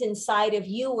voices inside of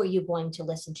you are you going to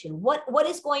listen to? What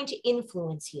is going to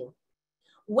influence you?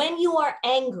 When you are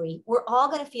angry, we're all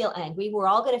going to feel angry. We're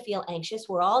all going to feel anxious.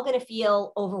 We're all going to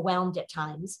feel overwhelmed at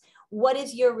times. What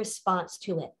is your response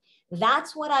to it?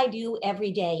 That's what I do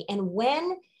every day. And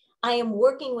when I am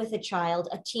working with a child,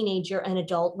 a teenager, an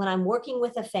adult, when I'm working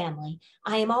with a family,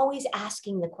 I am always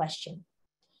asking the question,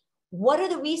 what are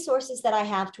the resources that I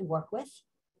have to work with?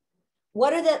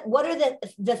 What are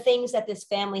the things that this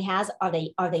family has? Are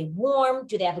they warm?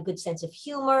 Do they have a good sense of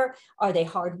humor? Are they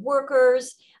hard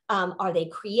workers? Are they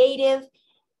creative?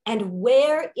 And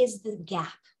where is the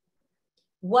gap?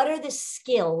 What are the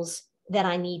skills that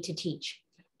I need to teach?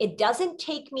 It doesn't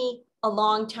take me a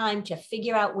long time to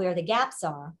figure out where the gaps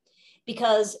are,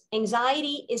 because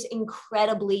anxiety is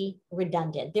incredibly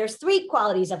redundant. There's 3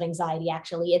 qualities of anxiety,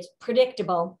 actually. It's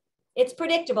predictable, It's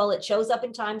predictable. It shows up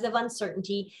in times of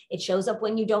uncertainty. It shows up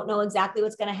when you don't know exactly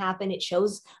what's going to happen. It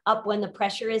shows up when the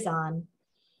pressure is on.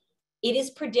 It is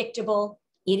predictable.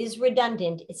 It is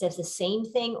redundant. It says the same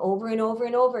thing over and over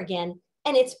and over again,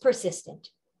 and it's persistent.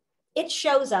 It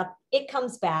shows up. It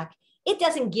comes back. It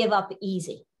doesn't give up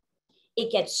easy.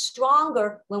 It gets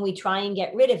stronger when we try and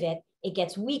get rid of it. It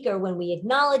gets weaker when we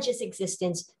acknowledge its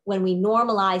existence, when we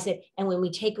normalize it, and when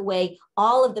we take away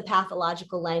all of the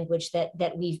pathological language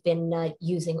that we've been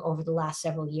using over the last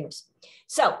several years.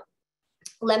 So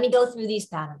let me go through these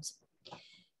patterns.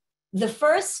 The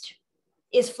first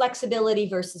is flexibility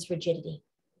versus rigidity.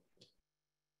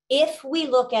 If we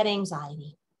look at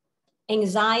anxiety,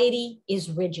 anxiety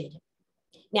is rigid.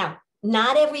 Now,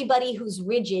 not everybody who's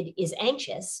rigid is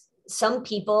anxious. Some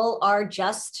people are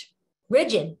just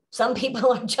rigid. Some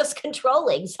people are just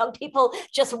controlling. Some people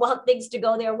just want things to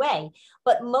go their way.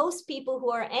 But most people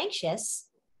who are anxious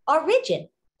are rigid.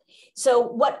 So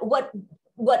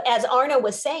what as Arna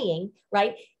was saying,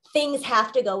 right? Things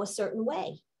have to go a certain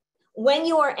way. When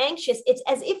you are anxious, it's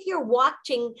as if you're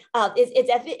watching, it's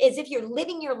as if you're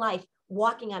living your life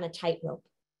walking on a tightrope.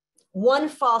 One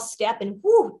false step and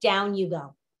whoo, down you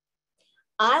go.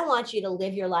 I want you to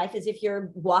live your life as if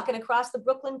you're walking across the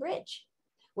Brooklyn Bridge,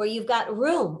 where you've got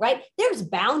room, right? There's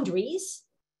boundaries.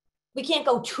 We can't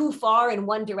go too far in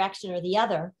one direction or the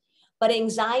other, but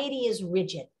anxiety is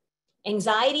rigid.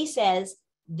 Anxiety says,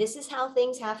 this is how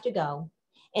things have to go.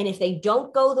 And if they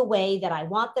don't go the way that I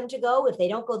want them to go, if they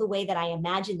don't go the way that I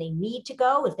imagine they need to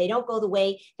go, if they don't go the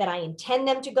way that I intend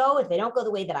them to go, if they don't go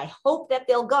the way that I hope that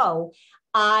they'll go,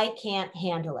 I can't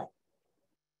handle it.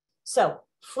 So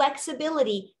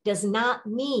flexibility does not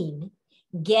mean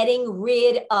getting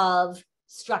rid of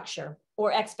structure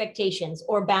or expectations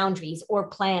or boundaries or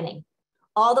planning.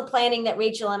 All the planning that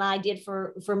Rachel and I did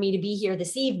for me to be here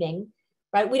this evening,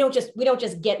 right? We don't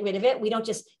just get rid of it. We don't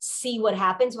just see what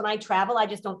happens. When I travel, I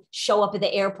just don't show up at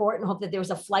the airport and hope that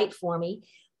there's a flight for me.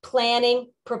 Planning,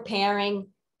 preparing,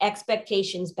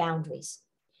 expectations, boundaries.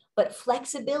 But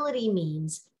flexibility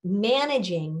means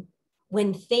managing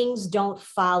when things don't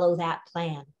follow that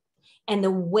plan. And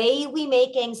the way we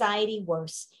make anxiety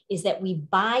worse is that we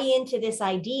buy into this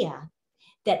idea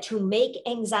that to make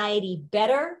anxiety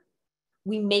better,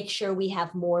 we make sure we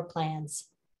have more plans,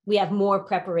 we have more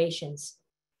preparations,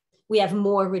 we have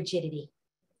more rigidity.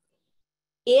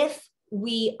 If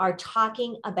we are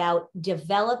talking about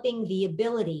developing the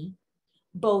ability,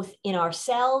 both in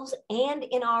ourselves and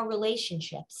in our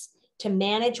relationships, to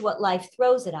manage what life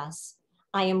throws at us,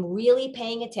 I am really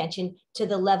paying attention to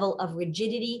the level of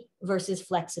rigidity versus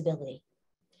flexibility.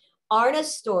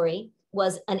 Arna's story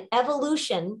was an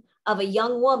evolution of a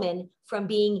young woman from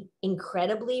being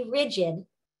incredibly rigid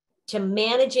to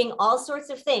managing all sorts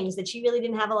of things that she really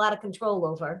didn't have a lot of control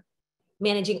over,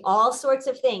 managing all sorts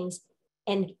of things,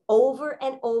 and over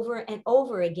and over and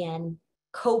over again,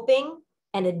 coping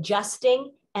and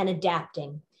adjusting and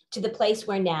adapting to the place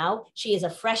where now she is a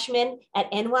freshman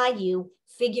at NYU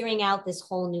figuring out this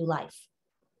whole new life.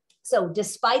 So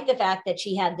despite the fact that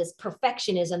she had this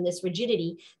perfectionism, this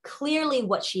rigidity, clearly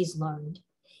what she's learned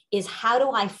is, how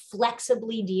do I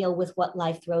flexibly deal with what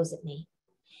life throws at me?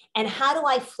 And how do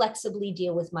I flexibly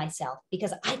deal with myself?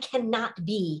 Because I cannot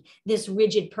be this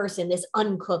rigid person, this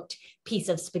uncooked piece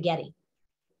of spaghetti.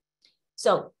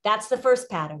 So that's the first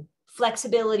pattern,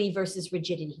 flexibility versus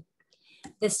rigidity.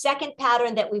 The second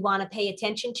pattern that we want to pay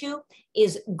attention to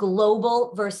is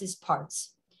global versus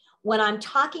parts. When I'm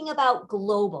talking about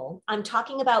global, I'm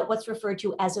talking about what's referred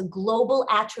to as a global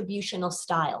attributional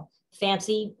style,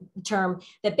 fancy term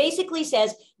that basically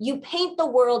says you paint the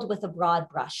world with a broad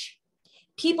brush.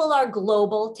 People are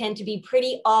global, tend to be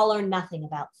pretty all or nothing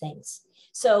about things.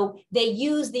 So they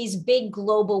use these big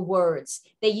global words.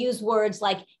 They use words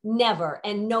like never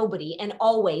and nobody and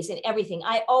always and everything.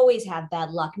 I always have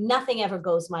bad luck. Nothing ever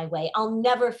goes my way. I'll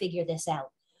never figure this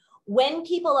out. When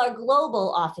people are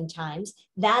global, oftentimes,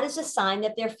 that is a sign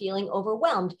that they're feeling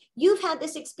overwhelmed. You've had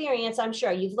this experience, I'm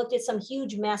sure. You've looked at some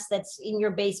huge mess that's in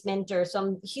your basement or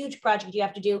some huge project you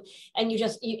have to do, and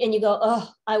you go,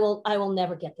 oh, I will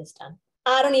never get this done.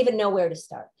 I don't even know where to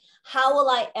start. How will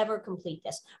I ever complete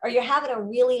this? Or you're having a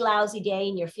really lousy day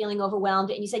and you're feeling overwhelmed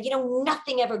and you said,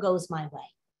 nothing ever goes my way.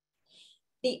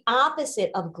 The opposite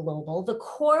of global, the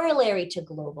corollary to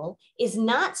global, is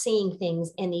not seeing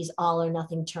things in these all or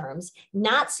nothing terms,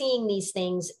 not seeing these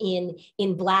things in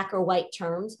black or white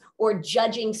terms, or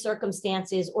judging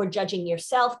circumstances or judging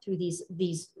yourself through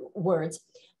these words,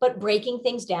 but breaking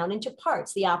things down into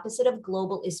parts. The opposite of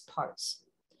global is parts.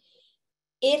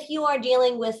 If you are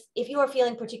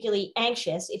feeling particularly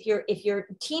anxious, if your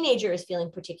teenager is feeling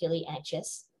particularly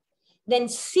anxious, then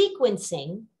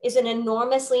sequencing is an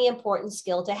enormously important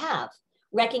skill to have.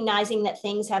 Recognizing that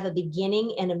things have a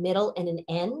beginning and a middle and an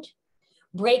end,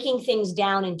 breaking things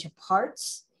down into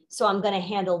parts. So I'm going to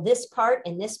handle this part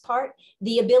and this part.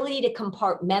 The ability to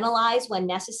compartmentalize when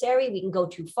necessary. We can go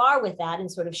too far with that and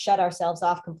sort of shut ourselves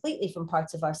off completely from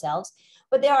parts of ourselves.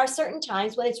 But there are certain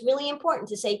times when it's really important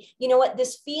to say, you know what,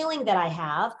 this feeling that I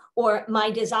have, or my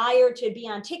desire to be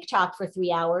on TikTok for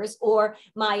 3 hours, or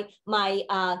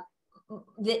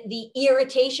the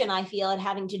irritation I feel at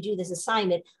having to do this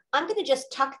assignment, I'm going to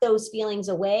just tuck those feelings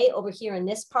away over here in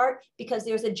this part because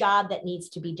there's a job that needs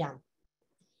to be done.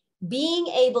 Being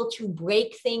able to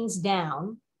break things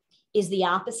down is the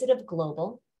opposite of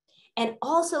global, and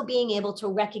also being able to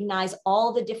recognize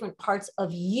all the different parts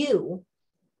of you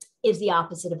is the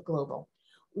opposite of global.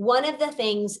 One of the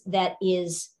things that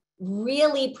is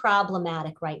really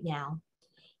problematic right now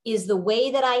is the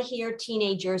way that I hear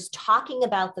teenagers talking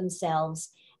about themselves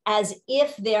as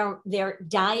if their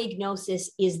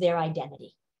diagnosis is their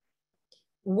identity.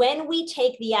 When we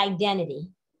take the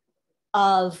identity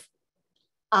of,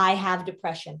 I have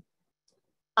depression,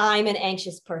 I'm an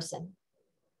anxious person,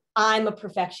 I'm a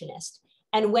perfectionist,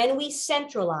 and when we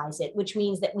centralize it, which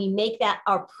means that we make that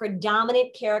our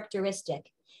predominant characteristic,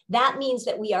 that means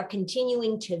that we are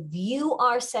continuing to view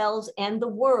ourselves and the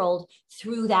world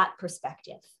through that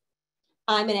perspective.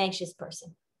 I'm an anxious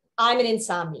person, I'm an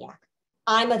insomniac,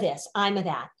 I'm a this, I'm a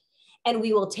that. And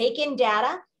we will take in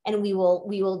data and we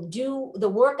will do the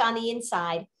work on the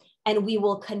inside and we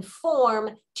will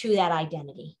conform to that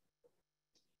identity.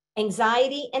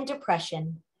 Anxiety and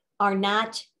depression are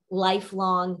not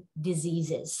lifelong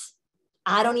diseases.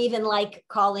 I don't even like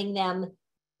calling them,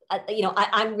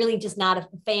 I'm really just not a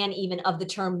fan even of the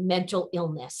term mental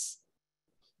illness.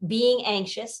 Being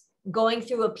anxious, going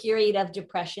through a period of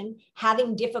depression,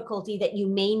 having difficulty that you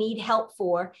may need help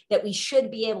for, that we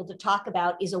should be able to talk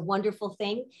about, is a wonderful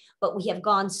thing. But we have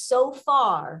gone so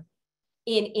far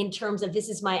in terms of this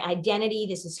is my identity,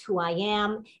 this is who I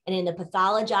am, and in the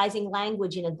pathologizing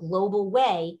language in a global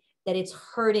way that it's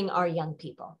hurting our young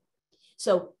people.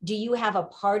 So do you have a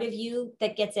part of you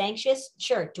that gets anxious?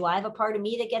 Sure. Do I have a part of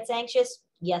me that gets anxious?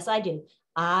 Yes, I do.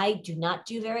 I do not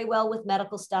do very well with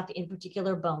medical stuff, in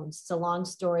particular bones. It's a long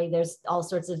story. There's all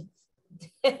sorts of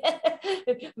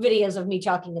videos of me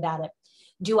talking about it.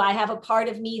 Do I have a part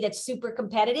of me that's super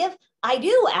competitive? I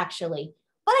do, actually,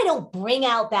 but I don't bring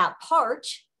out that part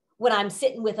when I'm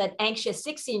sitting with an anxious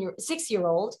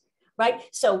six-year-old, right?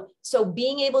 So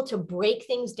being able to break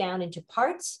things down into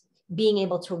parts, being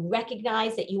able to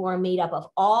recognize that you are made up of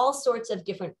all sorts of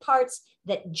different parts,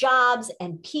 that jobs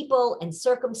and people and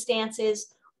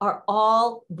circumstances are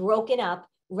all broken up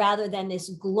rather than this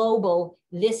global,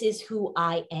 this is who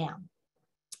I am.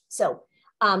 So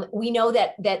we know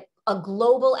that a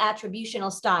global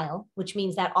attributional style, which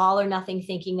means that all or nothing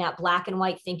thinking, that black and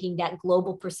white thinking, that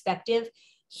global perspective,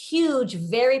 huge,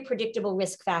 very predictable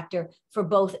risk factor for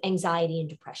both anxiety and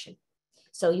depression.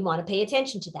 So you want to pay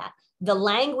attention to that. The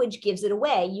language gives it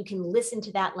away. You can listen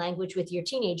to that language with your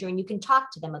teenager and you can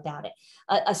talk to them about it.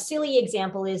 A silly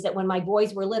example is that when my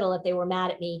boys were little, if they were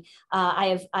mad at me,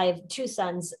 I have two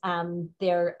sons,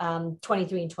 they're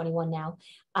 23 and 21 now.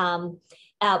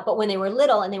 But when they were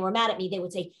little and they were mad at me, they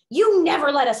would say, "You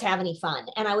never let us have any fun."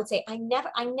 And I would say, I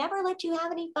never let you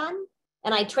have any fun.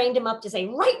 And I trained him up to say,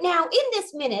 right now, in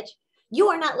this minute, you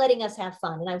are not letting us have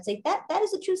fun. And I would say, that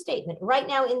is a true statement. Right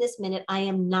now, in this minute, I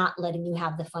am not letting you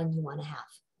have the fun you want to have.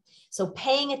 So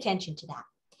paying attention to that.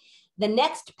 The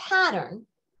next pattern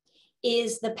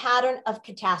is the pattern of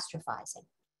catastrophizing.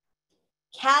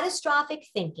 Catastrophic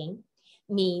thinking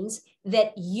means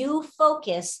that you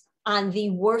focus on the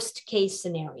worst case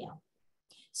scenario.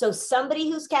 So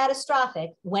somebody who's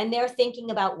catastrophic, when they're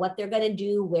thinking about what they're going to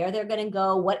do, where they're going to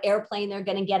go, what airplane they're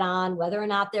going to get on, whether or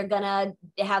not they're going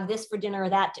to have this for dinner or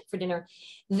that for dinner,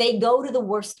 they go to the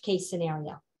worst case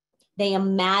scenario. They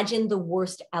imagine the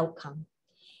worst outcome.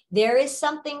 There is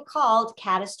something called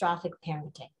catastrophic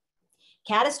parenting.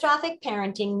 Catastrophic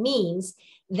parenting means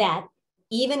that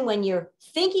even when you're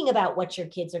thinking about what your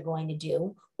kids are going to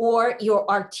do, or you're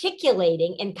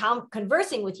articulating and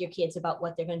conversing with your kids about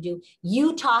what they're going to do,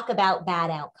 you talk about bad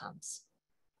outcomes.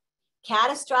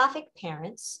 Catastrophic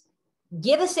parents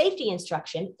give a safety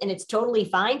instruction, and it's totally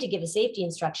fine to give a safety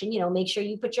instruction. Make sure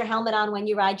you put your helmet on when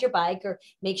you ride your bike, or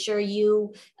make sure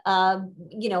you,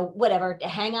 whatever,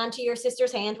 hang on to your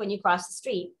sister's hand when you cross the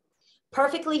street.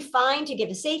 Perfectly fine to give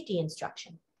a safety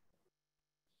instruction.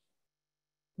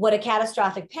 What a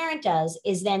catastrophic parent does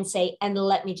is then say, and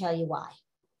let me tell you why.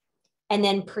 And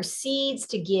then proceeds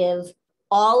to give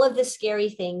all of the scary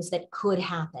things that could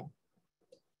happen.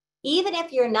 even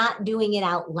if you're not doing it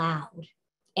out loud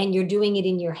and you're doing it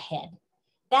in your head.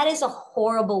 That is a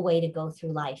horrible way to go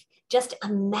through life, just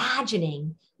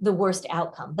imagining the worst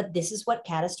outcome. But this is what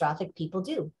catastrophic people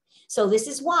do. So this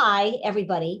is why,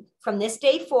 everybody, from this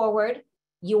day forward,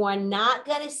 you are not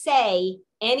going to say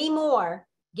anymore,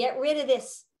 get rid of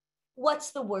this.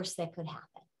 What's the worst that could happen?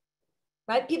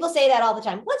 Right? People say that all the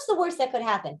time. What's the worst that could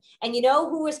happen? And you know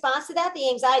who responds to that? The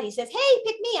anxiety says, hey,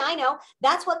 pick me. I know.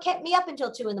 That's what kept me up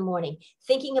until 2 a.m,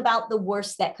 thinking about the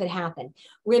worst that could happen.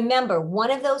 Remember,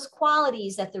 one of those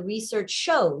qualities that the research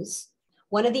shows,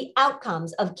 one of the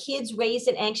outcomes of kids raised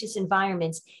in anxious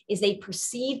environments, is they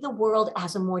perceive the world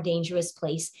as a more dangerous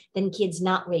place than kids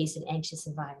not raised in anxious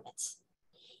environments.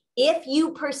 If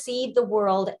you perceive the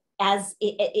world as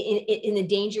in a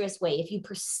dangerous way, if you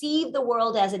perceive the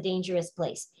world as a dangerous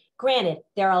place, granted,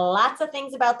 there are lots of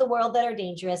things about the world that are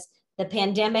dangerous. The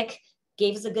pandemic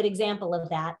gave us a good example of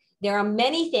that. There are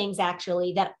many things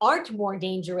actually that aren't more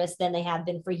dangerous than they have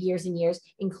been for years and years,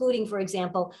 including, for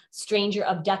example, stranger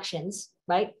abductions,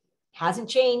 right? Hasn't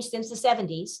changed since the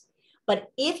 70s.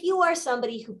 But if you are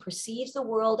somebody who perceives the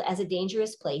world as a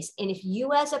dangerous place, and if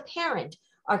you as a parent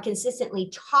are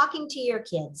consistently talking to your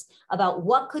kids about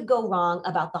what could go wrong,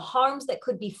 about the harms that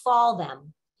could befall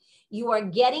them, you are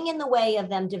getting in the way of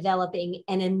them developing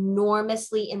an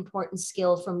enormously important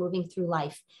skill for moving through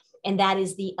life. And that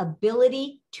is the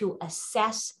ability to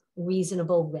assess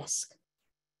reasonable risk.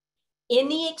 In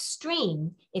the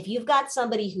extreme, if you've got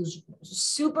somebody who's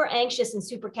super anxious and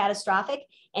super catastrophic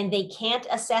and they can't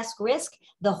assess risk,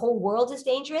 the whole world is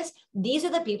dangerous, these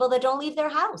are the people that don't leave their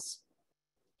house.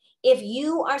 If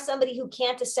you are somebody who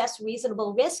can't assess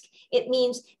reasonable risk, it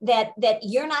means that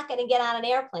you're not going to get on an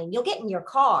airplane. You'll get in your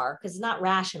car, because it's not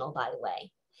rational, by the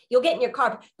way. You'll get in your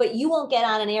car, but you won't get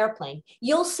on an airplane.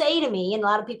 You'll say to me, and a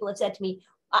lot of people have said to me,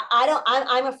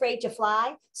 I'm afraid to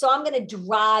fly, so I'm going to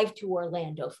drive to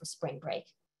Orlando for spring break,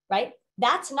 right?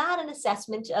 That's not an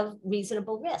assessment of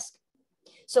reasonable risk.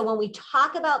 So when we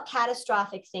talk about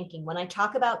catastrophic thinking, when I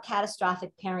talk about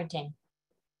catastrophic parenting,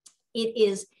 it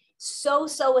is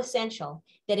so essential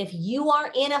that if you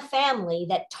are in a family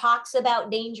that talks about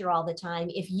danger all the time,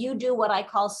 if you do what I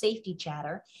call safety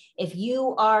chatter, if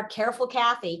you are careful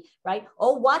Kathy, right?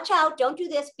 Oh, watch out, don't do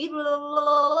this, blah, blah, blah,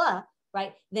 blah, blah,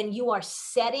 right? Then you are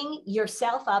setting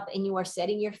yourself up and you are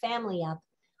setting your family up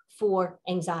for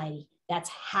anxiety. That's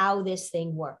how this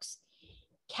thing works.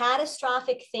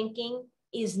 Catastrophic thinking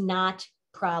is not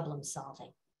problem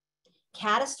solving.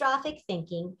 Catastrophic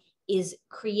thinking is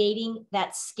creating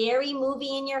that scary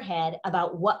movie in your head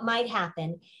about what might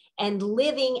happen and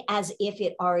living as if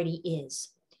it already is.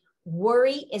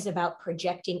 Worry is about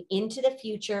projecting into the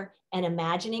future and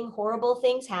imagining horrible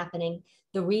things happening.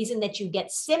 The reason that you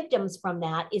get symptoms from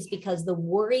that is because the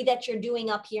worry that you're doing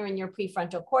up here in your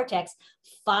prefrontal cortex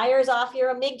fires off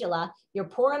your amygdala. Your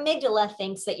poor amygdala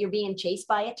thinks that you're being chased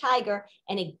by a tiger,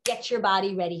 and it gets your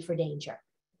body ready for danger.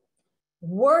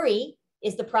 Worry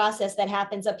is the process that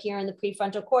happens up here in the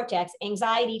prefrontal cortex.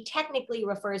 Anxiety technically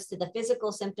refers to the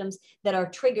physical symptoms that are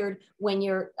triggered when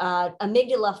your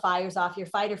amygdala fires off, your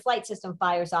fight or flight system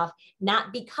fires off,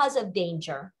 not because of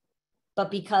danger,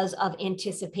 but because of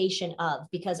anticipation of,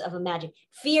 because of imagining.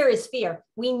 Fear is fear.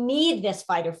 We need this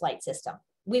fight or flight system.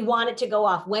 We want it to go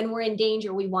off. When we're in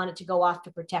danger, we want it to go off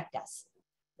to protect us.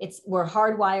 We're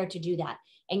hardwired to do that.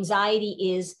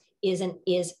 Anxiety is,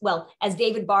 well, as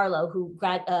David Barlow, who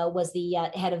was the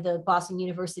head of the Boston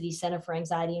University Center for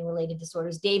Anxiety and Related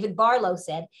Disorders, David Barlow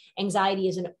said, anxiety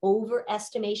is an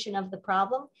overestimation of the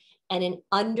problem and an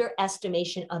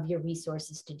underestimation of your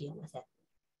resources to deal with it.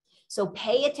 So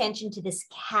pay attention to this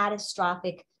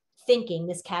catastrophic thinking,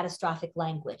 this catastrophic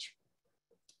language.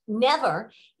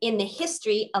 Never in the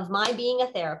history of my being a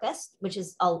therapist, which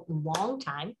is a long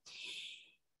time,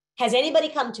 has anybody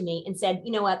come to me and said,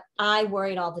 you know what, I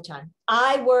worried all the time.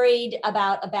 I worried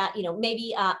about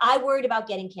I worried about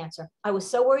getting cancer. I was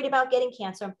so worried about getting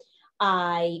cancer.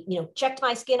 I, checked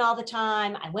my skin all the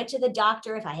time. I went to the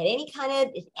doctor. If I had any kind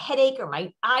of headache or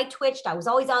my eye twitched, I was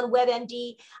always on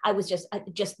WebMD. I was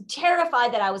just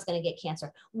terrified that I was going to get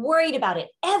cancer. Worried about it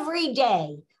every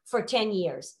day for 10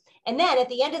 years. And then at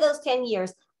the end of those 10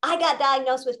 years, I got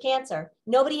diagnosed with cancer.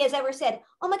 Nobody has ever said,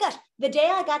 oh my gosh, the day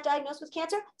I got diagnosed with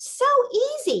cancer, so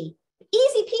easy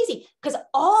peasy, because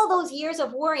all those years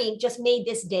of worrying just made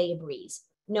this day a breeze.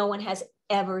 No one has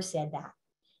ever said that.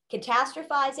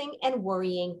 Catastrophizing and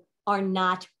worrying are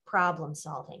not problem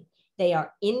solving. They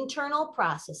are internal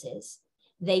processes.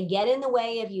 They get in the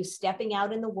way of you stepping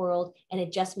out in the world, and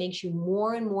it just makes you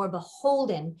more and more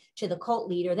beholden to the cult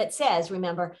leader that says,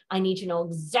 remember, I need to know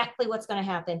exactly what's going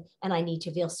to happen, and I need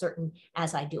to feel certain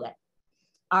as I do it.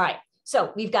 All right,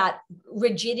 so we've got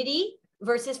rigidity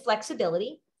versus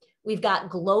flexibility. We've got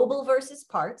global versus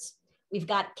parts. We've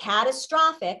got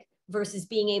catastrophic versus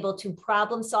being able to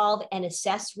problem solve and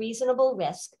assess reasonable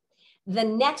risk. The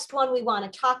next one we want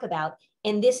to talk about,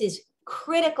 and this is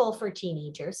critical for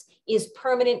teenagers, is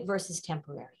permanent versus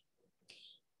temporary.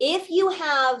 If you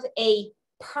have a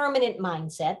permanent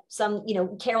mindset,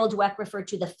 Carol Dweck referred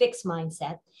to the fixed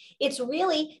mindset, it's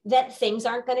really that things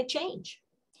aren't going to change,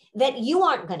 that you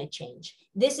aren't going to change.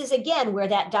 This is, again, where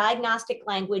that diagnostic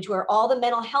language, where all the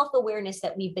mental health awareness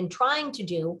that we've been trying to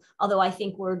do, although I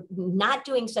think we're not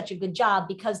doing such a good job,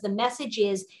 because the message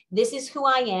is, this is who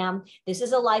I am, this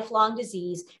is a lifelong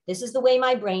disease, this is the way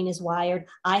my brain is wired,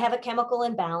 I have a chemical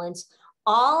imbalance.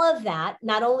 All of that,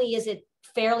 not only is it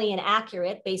fairly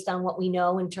inaccurate based on what we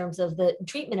know in terms of the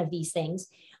treatment of these things,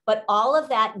 but all of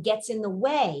that gets in the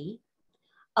way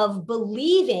of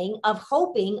believing, of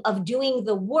hoping, of doing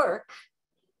the work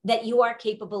that you are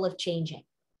capable of changing.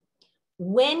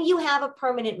 When you have a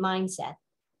permanent mindset,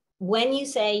 when you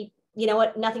say, you know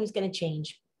what, nothing's going to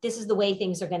change, this is the way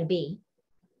things are going to be,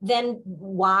 then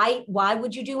why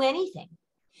would you do anything?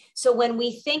 So when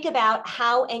we think about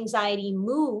how anxiety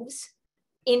moves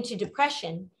into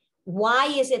depression, why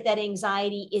is it that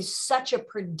anxiety is such a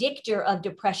predictor of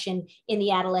depression in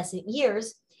the adolescent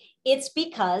years? It's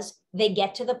because they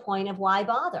get to the point of why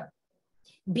bother?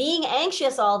 Being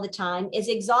anxious all the time is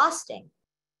exhausting.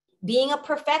 Being a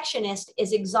perfectionist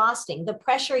is exhausting. The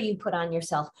pressure you put on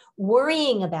yourself,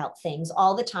 worrying about things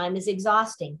all the time is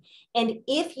exhausting. And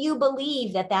if you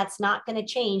believe that that's not going to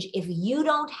change, if you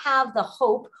don't have the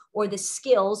hope or the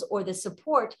skills or the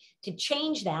support to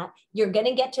change that, you're going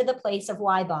to get to the place of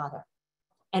why bother.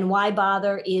 And why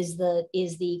bother is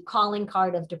the calling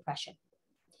card of depression.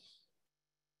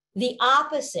 The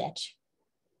opposite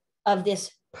of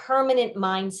this permanent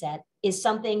mindset is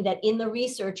something that in the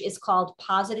research is called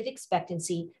positive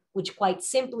expectancy, which quite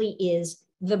simply is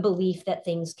the belief that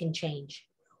things can change.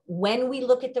 When we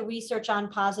look at the research on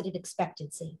positive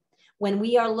expectancy, when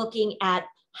we are looking at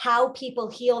how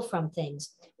people heal from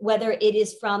things, whether it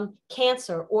is from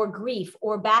cancer or grief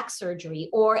or back surgery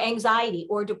or anxiety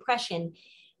or depression,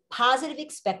 positive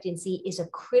expectancy is a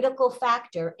critical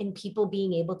factor in people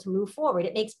being able to move forward.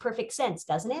 It makes perfect sense,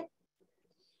 doesn't it?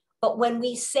 But when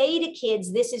we say to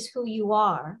kids, this is who you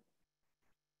are,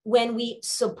 when we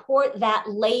support that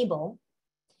label,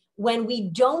 when we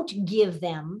don't give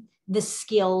them the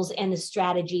skills and the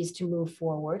strategies to move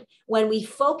forward, when we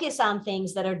focus on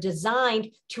things that are designed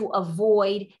to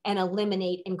avoid and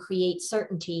eliminate and create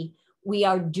certainty, we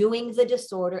are doing the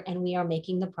disorder and we are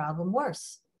making the problem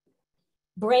worse.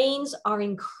 Brains are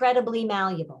incredibly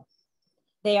malleable.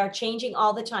 They are changing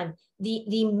all the time.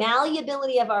 The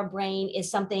malleability of our brain is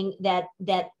something that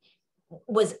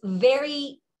was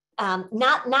very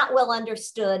not well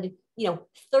understood,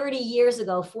 30 years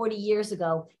ago, 40 years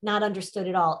ago, not understood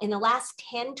at all. In the last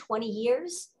 10, 20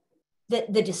 years,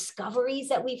 the discoveries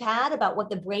that we've had about what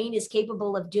the brain is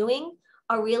capable of doing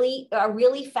are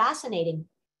really fascinating.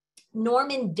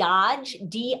 Norman Dodge,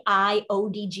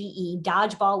 D-I-O-D-G-E,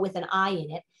 Dodgeball with an I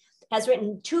in it, has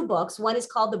written 2 books. One is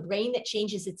called The Brain That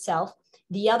Changes Itself.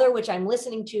 The other, which I'm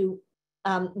listening to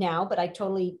now, but I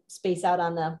totally space out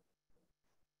on the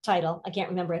title. I can't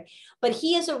remember it. But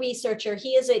he is a researcher.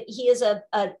 He is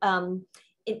an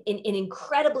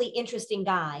incredibly interesting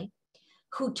guy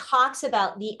who talks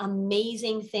about the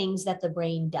amazing things that the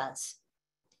brain does.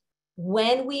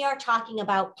 When we are talking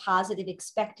about positive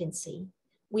expectancy,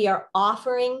 we are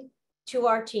offering to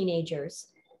our teenagers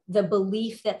the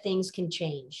belief that things can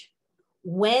change.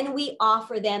 When we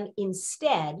offer them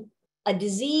instead a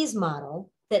disease model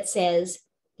that says,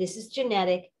 this is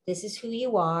genetic, this is who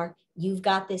you are, you've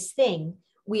got this thing,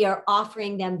 we are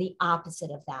offering them the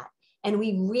opposite of that. And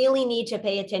we really need to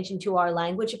pay attention to our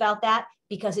language about that,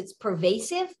 because it's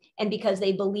pervasive and because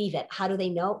they believe it. How do they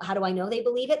know? How do I know they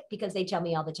believe it? Because they tell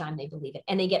me all the time they believe it.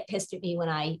 And they get pissed at me when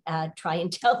I try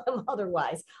and tell them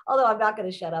otherwise, although I'm not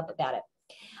going to shut up about it.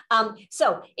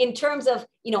 So in terms of,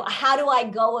 how do I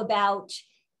go about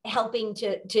helping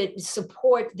to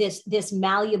support this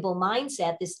malleable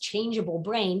mindset, this changeable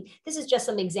brain? This is just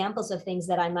some examples of things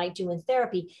that I might do in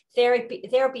therapy.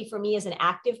 Therapy for me is an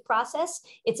active process.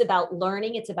 It's about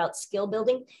learning. It's about skill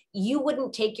building. You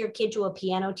wouldn't take your kid to a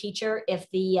piano teacher if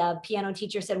the piano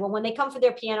teacher said, well, when they come for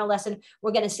their piano lesson,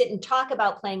 we're going to sit and talk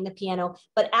about playing the piano,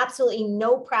 but absolutely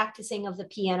no practicing of the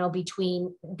piano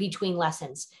between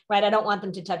lessons, right? I don't want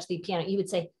them to touch the piano. You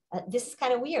would say, this is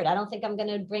kind of weird. I don't think I'm going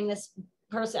to bring this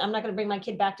person, I'm not going to bring my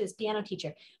kid back to his piano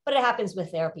teacher. But it happens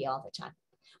with therapy all the time.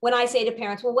 When I say to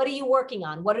parents, well, what are you working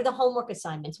on? What are the homework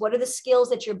assignments? What are the skills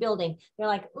that you're building? They're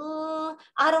like,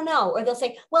 I don't know. Or they'll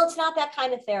say, well, it's not that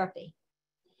kind of therapy.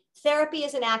 Therapy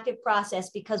is an active process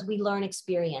because we learn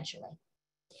experientially.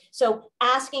 So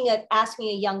asking a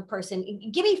young person,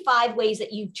 give me 5 ways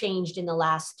that you've changed in the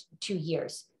last 2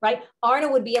 years, right? Arna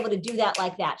would be able to do that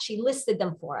like that. She listed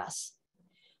them for us.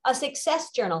 A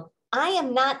success journal. I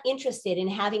am not interested in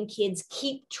having kids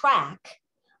keep track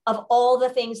of all the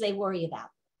things they worry about,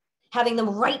 having them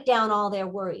write down all their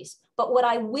worries. But what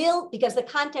I will, because the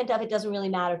content of it doesn't really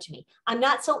matter to me, I'm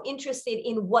not so interested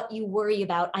in what you worry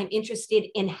about. I'm interested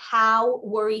in how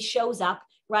worry shows up,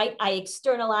 right? I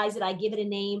externalize it. I give it a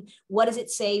name. What does it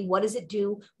say? What does it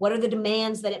do? What are the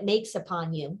demands that it makes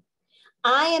upon you?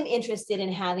 I am interested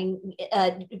in having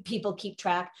people keep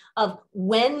track of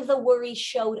when the worry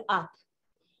showed up.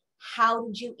 How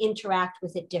did you interact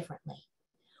with it differently?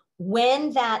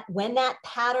 When that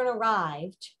pattern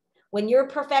arrived, when your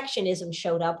perfectionism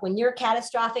showed up, when your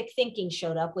catastrophic thinking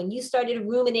showed up, when you started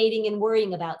ruminating and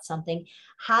worrying about something,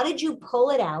 how did you pull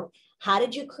it out? How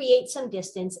did you create some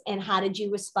distance? And how did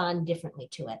you respond differently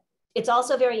to it? It's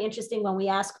also very interesting when we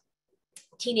ask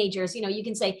teenagers, you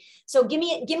can say, so give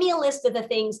me a list of the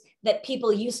things that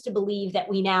people used to believe that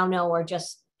we now know are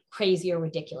just crazy or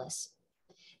ridiculous.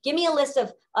 Give me a list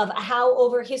of how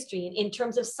over history, in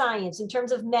terms of science, in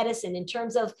terms of medicine, in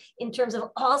terms of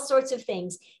all sorts of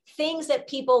things that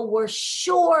people were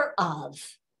sure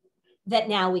of that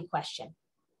now we question.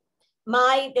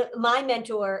 My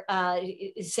mentor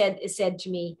said to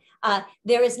me,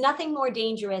 there is nothing more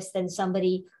dangerous than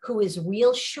somebody who is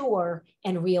real sure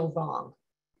and real wrong.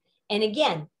 And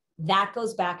again, that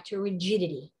goes back to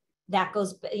rigidity. That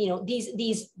goes,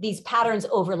 these patterns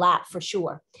overlap for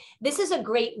sure. This is a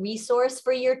great resource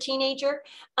for your teenager.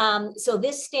 So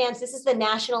this is the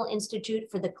National Institute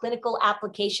for the Clinical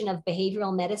Application of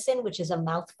Behavioral Medicine, which is a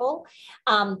mouthful.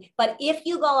 But if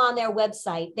you go on their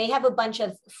website, they have a bunch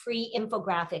of free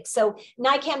infographics. So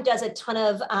NICAM does a ton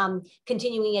of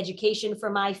continuing education for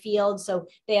my field. So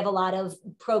they have a lot of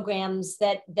programs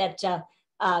that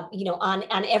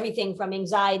on everything from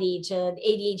anxiety to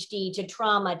ADHD to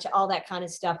trauma to all that kind of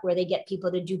stuff, where they get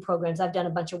people to do programs. I've done a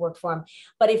bunch of work for them.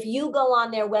 But if you go on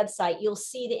their website, you'll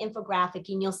see the infographic,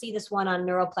 and you'll see this one on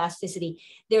neuroplasticity.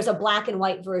 There's a black and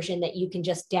white version that you can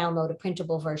just download, a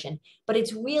printable version. But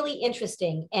it's really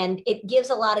interesting, and it gives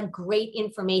a lot of great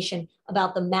information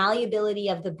about the malleability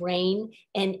of the brain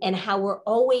and how we're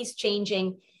always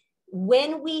changing.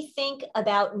 When we think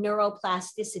about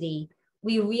neuroplasticity,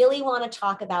 we really want to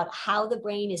talk about how the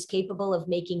brain is capable of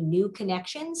making new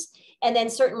connections, and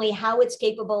then certainly how it's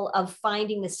capable of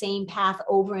finding the same path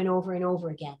over and over and over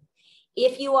again.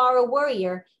 If you are a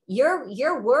worrier,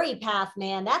 your worry path,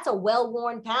 man, that's a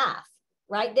well-worn path,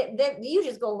 right? You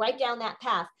just go right down that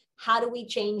path. How do we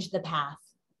change the path?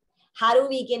 How do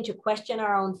we begin to question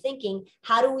our own thinking?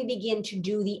 How do we begin to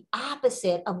do the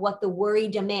opposite of what the worry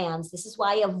demands? This is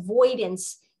why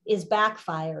avoidance is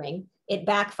backfiring. It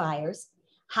backfires.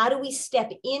 How do we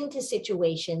step into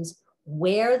situations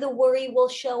where the worry will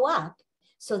show up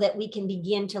so that we can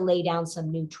begin to lay down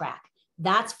some new track?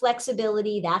 That's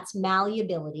flexibility. That's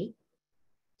malleability.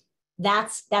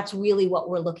 That's really what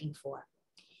we're looking for.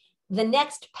 The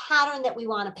next pattern that we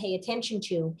want to pay attention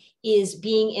to is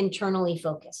being internally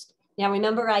focused. Now,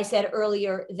 remember I said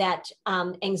earlier that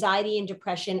anxiety and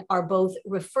depression are both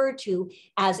referred to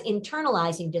as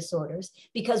internalizing disorders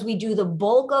because we do the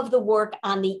bulk of the work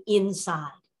on the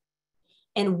inside.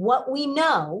 And what we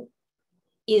know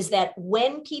is that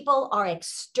when people are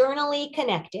externally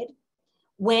connected,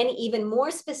 when even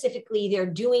more specifically, they're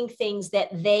doing things that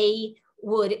they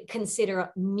would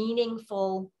consider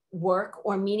meaningful work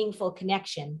or meaningful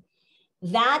connection,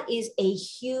 that is a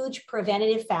huge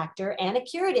preventative factor and a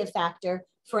curative factor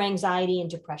for anxiety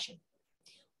and depression.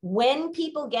 When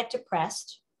people get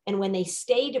depressed and when they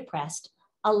stay depressed,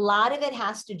 a lot of it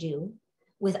has to do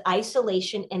with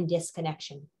isolation and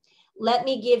disconnection. Let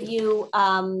me give you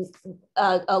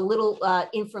a little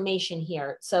information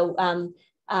here. So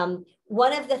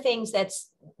one of the things that's,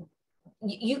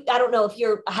 I don't know if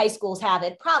your high schools have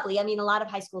it, probably, I mean, a lot of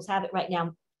high schools have it right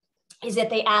now, is that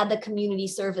they add the community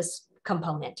service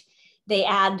component. They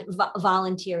add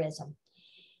volunteerism.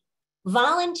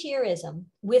 Volunteerism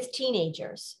with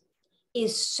teenagers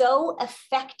is so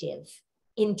effective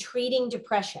in treating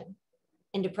depression,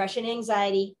 and depression and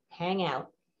anxiety hang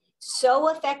out. So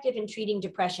effective in treating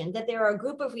depression that there are a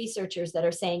group of researchers that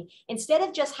are saying, instead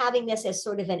of just having this as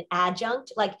sort of an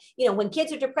adjunct, like, when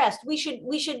kids are depressed, we should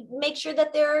make sure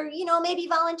that they're, maybe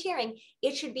volunteering.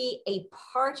 It should be a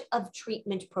part of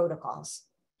treatment protocols.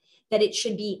 that it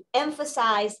should be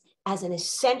emphasized as an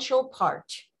essential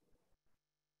part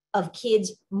of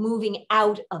kids moving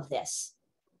out of this.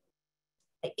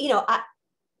 You know,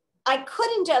 I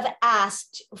couldn't have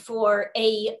asked for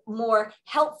a more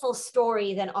helpful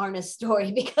story than Arna's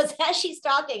story, because as she's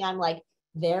talking, I'm like,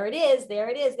 there it is, there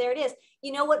it is, there it is.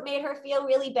 You know what made her feel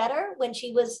really better when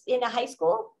she was in a high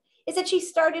school? Is that she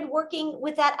started working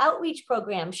with that outreach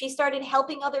program. She started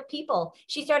helping other people.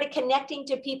 She started connecting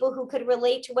to people who could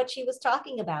relate to what she was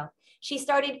talking about. She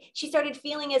started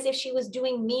feeling as if she was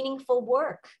doing meaningful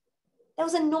work. That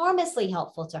was enormously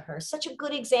helpful to her. Such a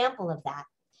good example of that.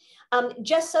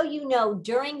 Just so you know,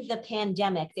 during the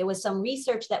pandemic, there was some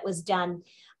research that was done.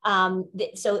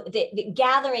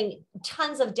 Gathering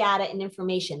tons of data and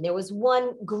information. There was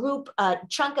one group,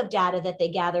 chunk of data that they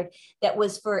gathered that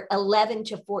was for 11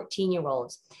 to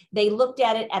 14-year-olds. They looked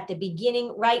at it at the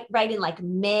beginning, right in like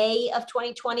May of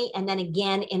 2020, and then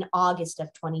again in August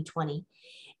of 2020.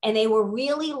 And they were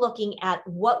really looking at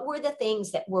what were the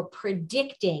things that were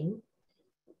predicting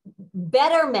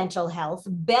better mental health,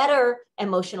 better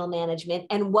emotional management,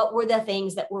 and what were the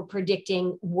things that were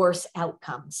predicting worse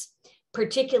outcomes,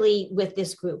 particularly with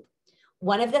this group.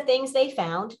 One of the things they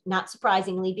found, not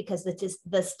surprisingly, because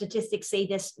the statistics say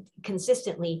this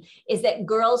consistently, is that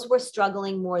girls were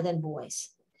struggling more than boys.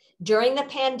 During the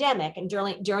pandemic and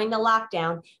during the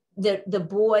lockdown, the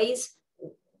boys,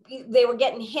 they were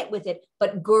getting hit with it,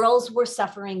 but girls were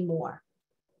suffering more.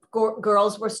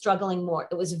 Girls were struggling more.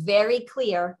 It was very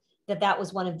clear that that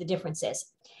was one of the differences.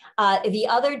 The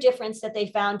other difference that they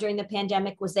found during the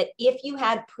pandemic was that if you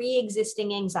had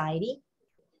pre-existing anxiety,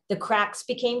 the cracks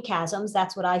became chasms.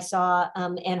 That's what I saw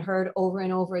and heard over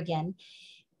and over again.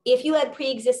 If you had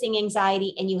pre-existing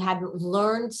anxiety and you hadn't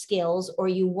learned skills or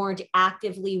you weren't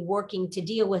actively working to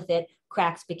deal with it,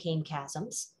 cracks became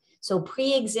chasms. So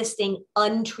pre-existing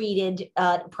untreated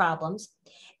problems.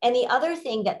 And the other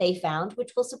thing that they found,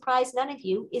 which will surprise none of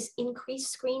you, is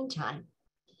increased screen time.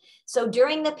 So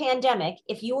during the pandemic,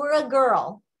 if you were a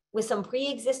girl with some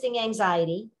pre-existing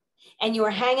anxiety and you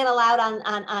were hanging out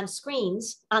on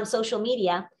screens, on social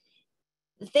media,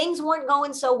 things weren't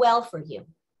going so well for you.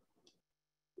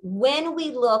 When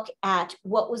we look at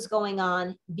what was going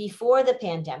on before the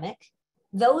pandemic,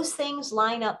 those things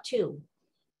line up too.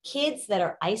 Kids that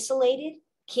are isolated,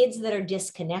 kids that are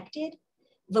disconnected.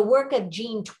 The work of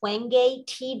Jean Twenge,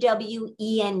 Twenge,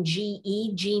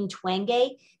 Jean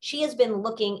Twenge,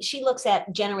 she looks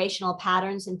at generational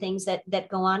patterns and things that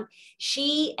go on.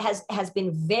 She has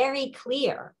been very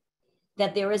clear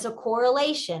that there is a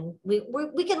correlation.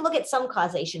 We can look at some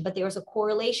causation, but there is a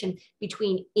correlation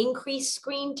between increased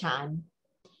screen time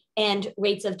and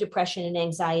rates of depression and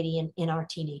anxiety in our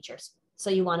teenagers. So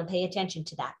you want to pay attention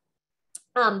to that.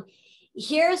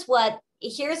 Here's what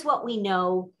we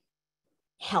know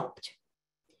helped.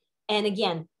 And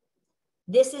again,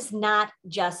 this is not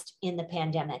just in the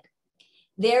pandemic.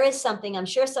 There is something, I'm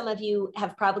sure some of you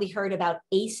have probably heard about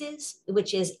ACEs,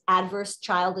 which is adverse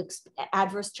childhood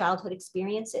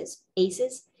experiences,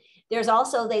 ACEs. There's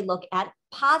also, they look at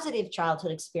positive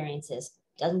childhood experiences.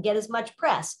 Doesn't get as much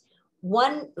press.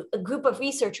 One group of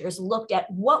researchers looked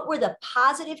at what were the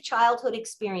positive childhood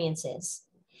experiences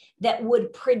that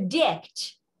would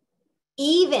predict,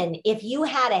 even if you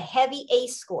had a heavy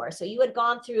ACE score, so you had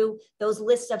gone through those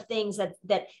lists of things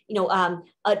that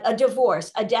a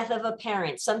divorce, a death of a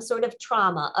parent, some sort of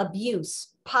trauma,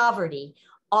 abuse, poverty,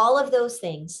 all of those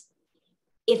things.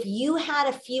 If you had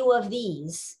a few of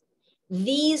these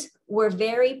were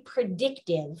very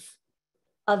predictive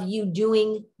of you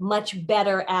doing much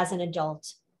better as an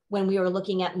adult when we were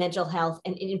looking at mental health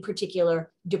and in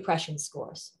particular depression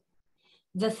scores.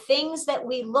 The things that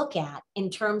we look at in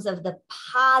terms of the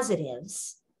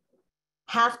positives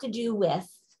have to do with,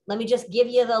 let me just give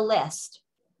you the list.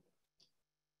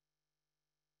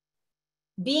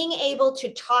 Being able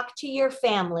to talk to your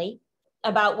family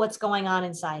about what's going on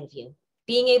inside of you.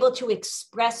 Being able to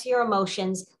express your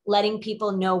emotions, letting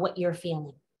people know what you're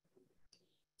feeling.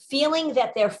 Feeling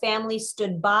that their family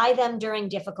stood by them during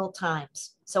difficult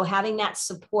times. So having that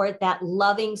support, that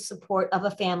loving support of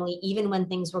a family, even when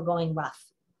things were going rough.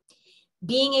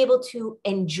 Being able to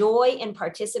enjoy and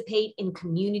participate in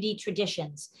community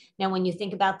traditions. Now, when you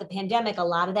think about the pandemic, a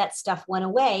lot of that stuff went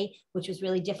away, which was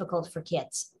really difficult for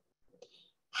kids.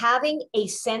 Having a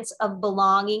sense of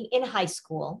belonging in high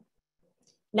school,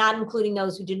 not including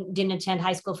those who didn't attend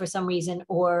high school for some reason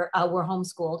or were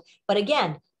homeschooled. But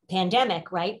again,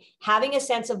 pandemic, right? Having a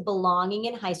sense of belonging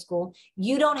in high school.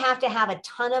 You don't have to have a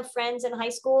ton of friends in high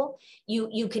school.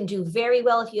 You can do very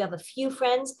well if you have a few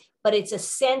friends, but it's a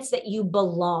sense that you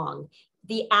belong.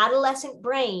 The adolescent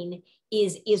brain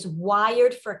is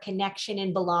wired for connection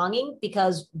and belonging,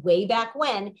 because way back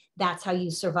when, that's how you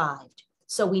survived.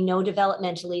 So we know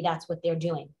developmentally that's what they're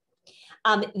doing.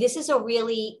 This is a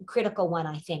really critical one,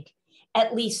 I think.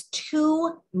 At least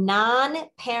 2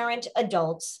 non-parent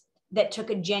adults that took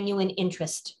a genuine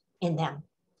interest in them.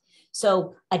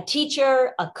 So a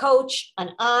teacher, a coach,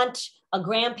 an aunt, a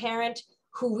grandparent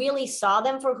who really saw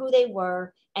them for who they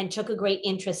were and took a great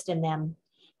interest in them,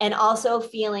 and also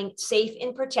feeling safe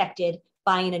and protected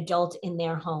by an adult in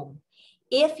their home.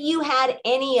 If you had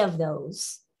any of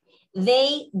those,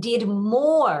 they did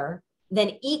more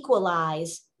than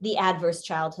equalize the adverse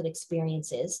childhood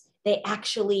experiences. They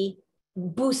actually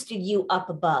boosted you up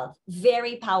above.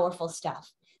 Very powerful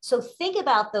stuff. So think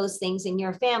about those things in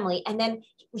your family. And then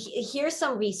here's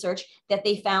some research that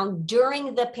they found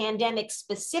during the pandemic,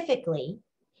 specifically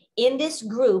in this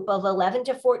group of 11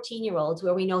 to 14-year-olds,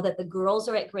 where we know that the girls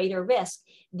are at greater risk.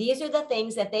 These are the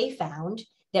things that they found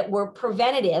that were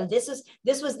preventative. This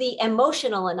was the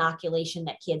emotional inoculation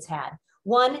that kids had.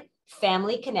 1,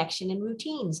 family connection and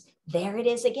routines. There it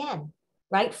is again,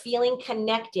 right? Feeling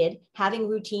connected, having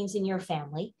routines in your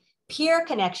family. Peer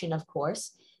connection, of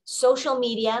course. Social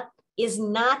media is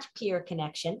not peer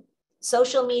connection.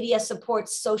 Social media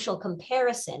supports social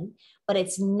comparison, but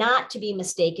it's not to be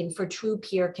mistaken for true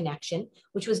peer connection,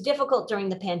 which was difficult during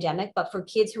the pandemic, but for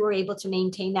kids who were able to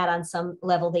maintain that on some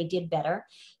level, they did better.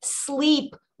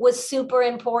 Sleep was super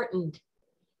important,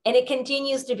 and it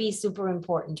continues to be super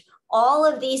important. All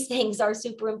of these things are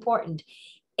super important.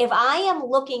 If I am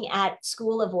looking at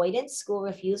school avoidance, school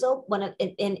refusal,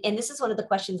 and this is one of the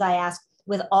questions I ask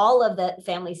with all of the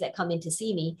families that come in to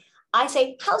see me, I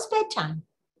say, how's bedtime?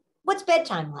 What's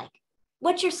bedtime like?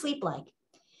 What's your sleep like?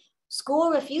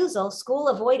 School refusal, school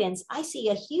avoidance, I see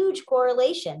a huge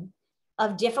correlation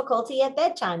of difficulty at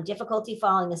bedtime, difficulty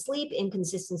falling asleep,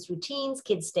 inconsistent routines,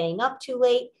 kids staying up too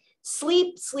late.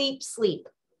 Sleep, sleep, sleep,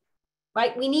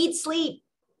 right? We need sleep.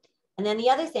 And then the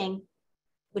other thing,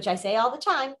 which I say all the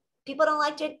time, people don't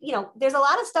like to, there's a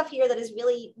lot of stuff here that is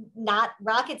really not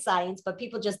rocket science, but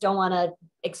people just don't want to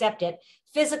accept it.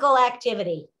 Physical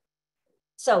activity.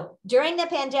 So during the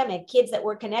pandemic, kids that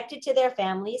were connected to their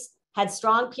families, had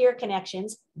strong peer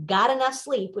connections, got enough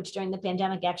sleep, which during the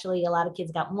pandemic, actually, a lot of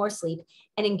kids got more sleep,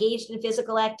 and engaged in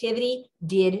physical activity,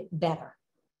 did better.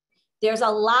 There's a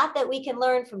lot that we can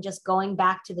learn from just going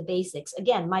back to the basics.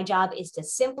 Again, my job is to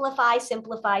simplify,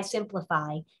 simplify,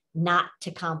 simplify, not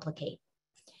to complicate.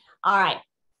 All right.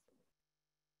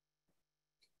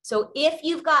 So if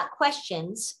you've got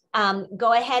questions,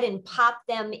 go ahead and pop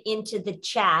them into the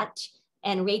chat,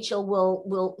 and Rachel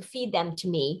will feed them to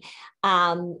me.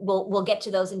 We'll get to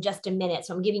those in just a minute.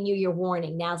 So I'm giving you your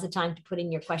warning. Now's the time to put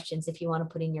in your questions if you want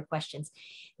to put in your questions.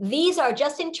 These are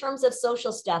just in terms of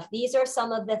social stuff. These are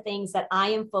some of the things that I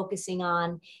am focusing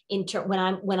on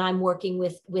when I'm working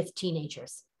with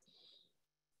teenagers.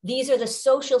 These are the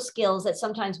social skills that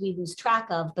sometimes we lose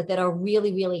track of, but that are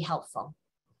really, really helpful.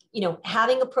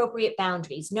 Having appropriate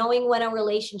boundaries, knowing when a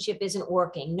relationship isn't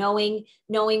working, knowing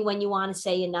when you want to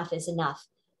say enough is enough.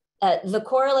 The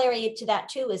corollary to that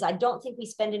too is I don't think we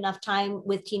spend enough time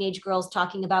with teenage girls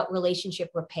talking about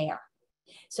relationship repair.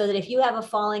 So that if you have a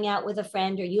falling out with a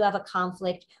friend or you have a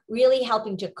conflict, really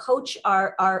helping to coach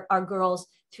our girls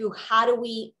through how do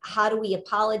we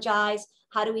apologize?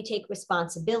 How do we take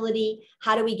responsibility?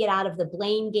 How do we get out of the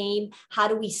blame game? How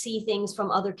do we see things from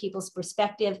other people's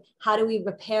perspective? How do we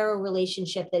repair a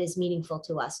relationship that is meaningful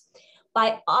to us?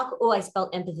 I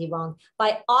spelled empathy wrong.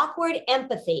 By awkward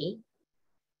empathy,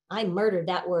 I murdered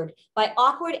that word. By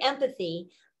awkward empathy,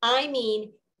 I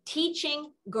mean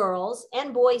teaching girls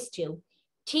and boys too,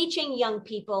 teaching young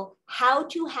people how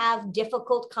to have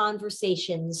difficult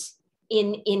conversations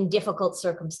in difficult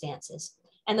circumstances.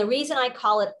 And the reason I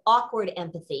call it awkward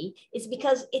empathy is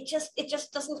because it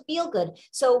just doesn't feel good.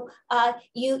 So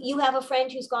you have a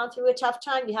friend who's gone through a tough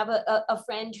time. You have a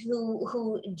friend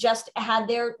who just had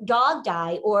their dog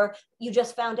die, or you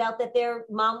just found out that their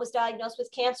mom was diagnosed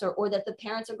with cancer, or that the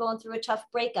parents are going through a tough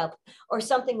breakup or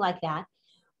something like that.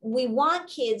 We want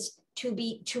kids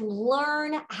to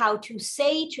learn how to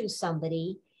say to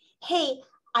somebody, hey,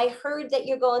 I heard that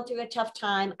you're going through a tough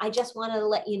time. I just wanted to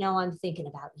let you know I'm thinking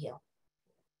about you.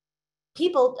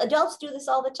 Adults do this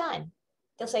all the time.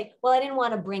 They'll say, well, I didn't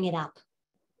want to bring it up.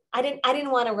 I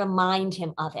didn't want to remind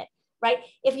him of it, right?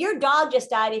 If your dog just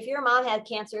died, if your mom had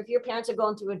cancer, if your parents are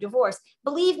going through a divorce,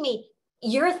 believe me,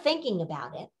 you're thinking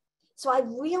about it. So I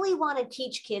really want to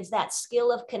teach kids that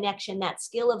skill of connection, that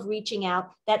skill of reaching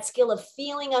out, that skill of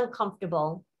feeling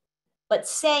uncomfortable, but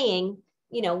saying,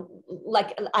 you know,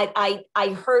 like I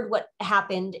heard what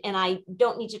happened and I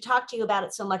don't need to talk to you about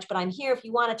it so much, but I'm here if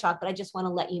you want to talk, but I just want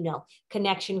to let you know.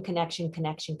 Connection, connection,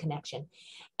 connection, connection.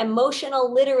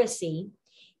 Emotional literacy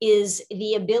is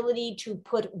the ability to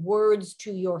put words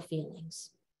to your feelings.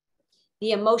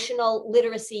 The emotional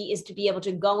literacy is to be able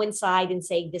to go inside and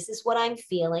say, this is what I'm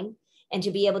feeling, and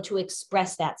to be able to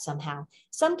express that somehow.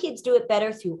 Some kids do it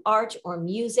better through art or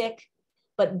music,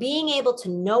 but being able to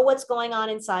know what's going on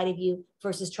inside of you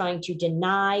versus trying to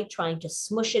deny, trying to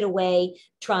smush it away,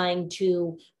 trying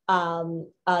to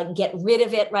get rid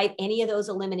of it, right? Any of those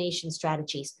elimination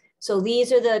strategies. So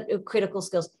these are the critical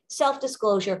skills.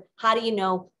 Self-disclosure, how do you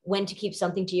know when to keep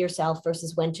something to yourself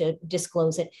versus when to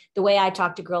disclose it? The way I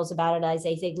talk to girls about it, I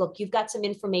say, look, you've got some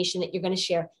information that you're going to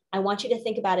share. I want you to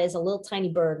think about it as a little tiny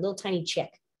bird, little tiny chick.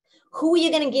 Who are you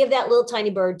going to give that little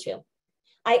tiny bird to?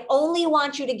 I only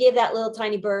want you to give that little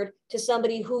tiny bird to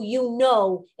somebody who you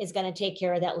know is going to take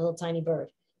care of that little tiny bird.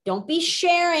 Don't be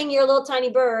sharing your little tiny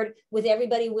bird with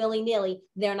everybody willy-nilly.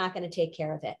 They're not going to take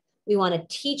care of it. We want to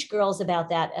teach girls about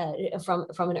that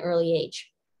from an early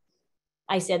age.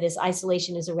 I said this,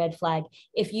 isolation is a red flag.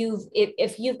 If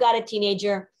you've got a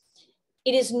teenager,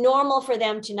 it is normal for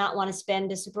them to not want to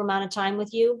spend a super amount of time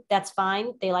with you. That's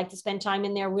fine. They like to spend time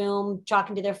in their room,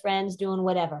 talking to their friends, doing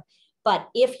whatever. But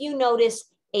if you notice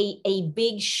a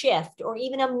big shift or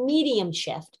even a medium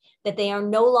shift, that they are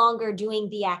no longer doing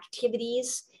the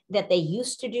activities that they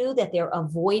used to do, that they're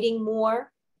avoiding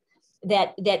more,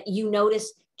 that you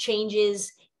notice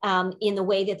changes in the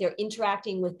way that they're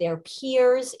interacting with their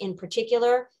peers in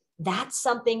particular, that's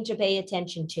something to pay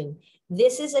attention to.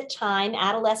 This is a time,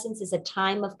 adolescence is a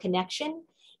time of connection.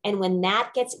 And when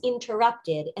that gets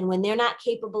interrupted and when they're not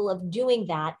capable of doing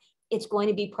that, it's going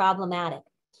to be problematic.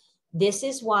 This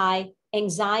is why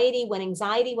anxiety,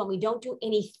 when we don't do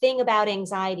anything about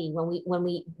anxiety, when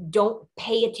we don't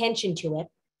pay attention to it,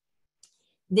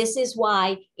 this is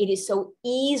why it is so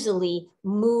easily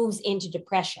moves into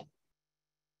depression.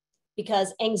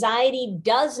 Because anxiety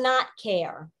does not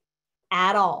care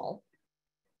at all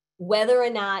whether or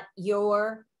not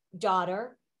your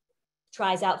daughter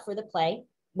tries out for the play,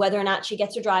 whether or not she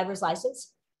gets her driver's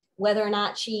license, whether or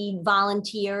not she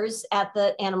volunteers at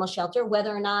the animal shelter,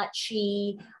 whether or not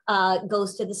she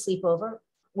goes to the sleepover,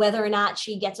 whether or not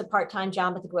she gets a part-time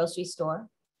job at the grocery store.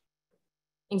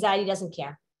 Anxiety doesn't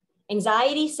care.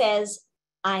 Anxiety says,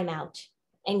 I'm out.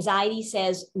 Anxiety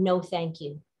says, no, thank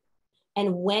you.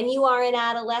 And when you are an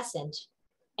adolescent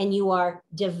and you are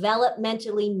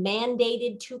developmentally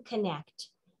mandated to connect,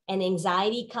 and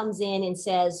anxiety comes in and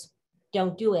says,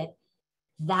 don't do it,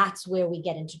 that's where we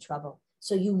get into trouble.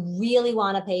 So you really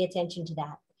want to pay attention to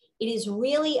that. It is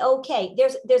really okay.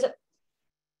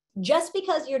 Just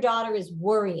because your daughter is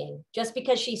worrying, just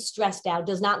because she's stressed out,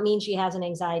 does not mean she has an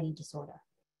anxiety disorder.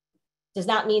 Does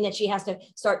not mean that she has to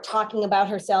start talking about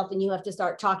herself and you have to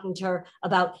start talking to her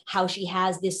about how she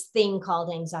has this thing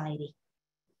called anxiety.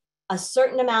 A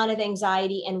certain amount of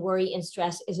anxiety and worry and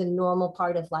stress is a normal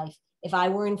part of life. If I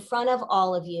were in front of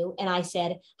all of you and I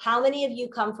said, how many of you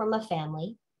come from a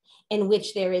family in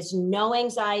which there is no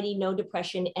anxiety, no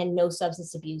depression, and no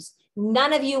substance abuse?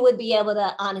 None of you would be able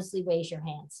to honestly raise your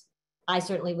hands. I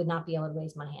certainly would not be able to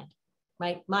raise my hand,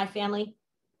 right? My family,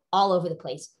 all over the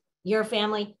place. Your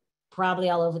family, probably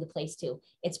all over the place too.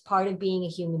 It's part of being a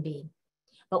human being.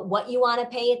 But what you want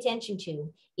to pay attention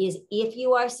to is if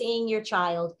you are seeing your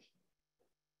child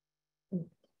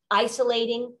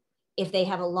isolating, if they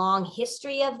have a long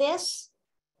history of this,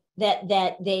 that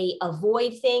they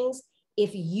avoid things.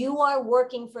 If you are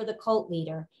working for the cult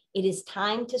leader, it is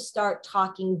time to start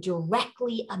talking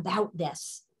directly about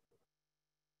this.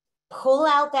 Pull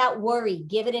out that worry,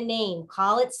 give it a name,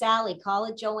 call it Sally, call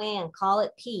it Joanne, call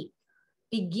it Pete.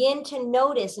 Begin to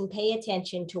notice and pay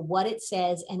attention to what it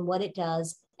says and what it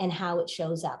does and how it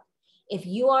shows up. If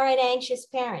you are an anxious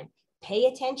parent, pay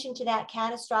attention to that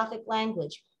catastrophic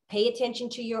language. Pay attention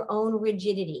to your own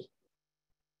rigidity.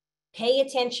 Pay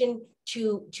attention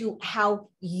to how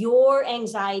your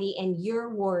anxiety and your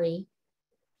worry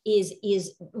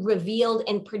is revealed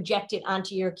and projected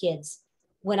onto your kids.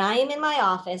 When I am in my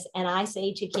office and I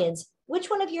say to kids, which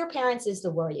one of your parents is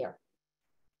the worrier?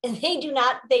 And they do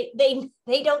not, they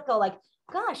don't go like,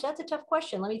 gosh, that's a tough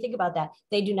question. Let me think about that.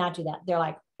 They do not do that. They're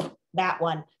like, that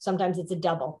one. Sometimes it's a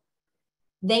double.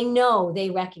 They know, they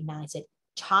recognize it.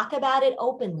 Talk about it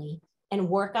openly and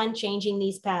work on changing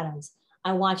these patterns.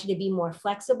 I want you to be more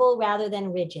flexible rather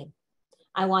than rigid.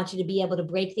 I want you to be able to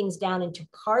break things down into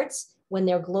parts when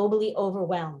they're globally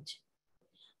overwhelmed.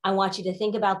 I want you to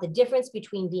think about the difference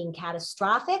between being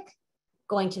catastrophic,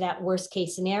 going to that worst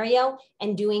case scenario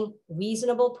and doing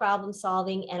reasonable problem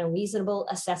solving and a reasonable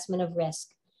assessment of risk.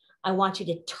 I want you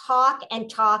to talk and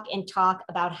talk and talk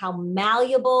about how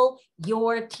malleable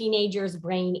your teenager's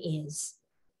brain is,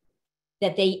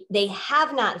 that they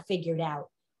have not figured out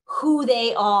who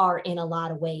they are in a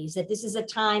lot of ways, that this is a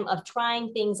time of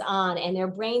trying things on and their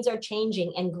brains are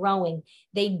changing and growing.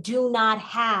 They do not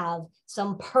have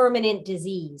some permanent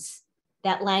disease.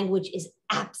 That language is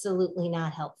absolutely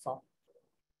not helpful.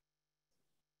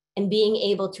 And being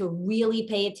able to really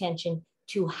pay attention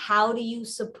to how do you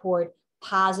support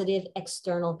positive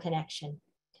external connection.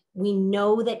 We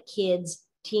know that kids,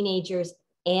 teenagers,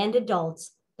 and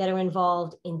adults that are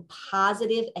involved in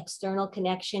positive external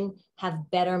connection have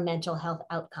better mental health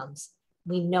outcomes.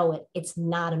 We know it. It's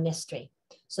not a mystery.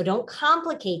 So don't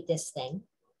complicate this thing.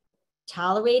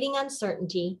 Tolerating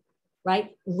uncertainty,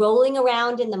 right? Rolling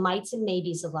around in the mights and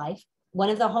maybes of life. One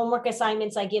of the homework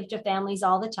assignments I give to families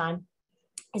all the time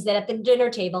is that at the dinner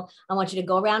table, I want you to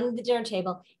go around the dinner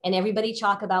table and everybody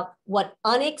talk about what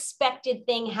unexpected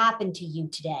thing happened to you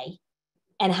today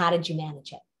and how did you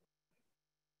manage it?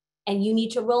 And you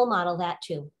need to role model that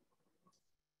too.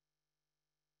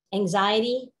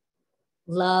 Anxiety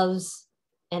loves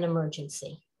an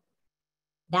emergency.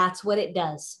 That's what it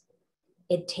does.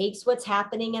 It takes what's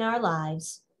happening in our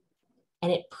lives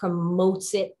and it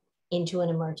promotes it into an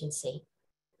emergency.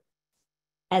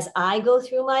 As I go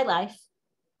through my life,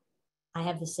 I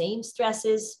have the same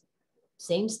stresses,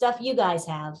 same stuff you guys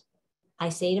have. I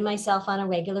say to myself on a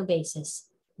regular basis,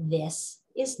 this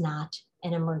is not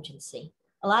an emergency.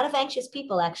 A lot of anxious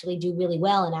people actually do really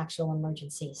well in actual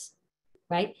emergencies,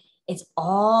 right? It's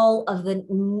all of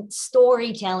the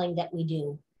storytelling that we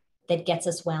do that gets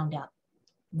us wound up.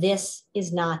 This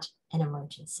is not an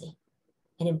emergency.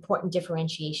 An important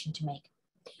differentiation to make.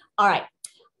 All right.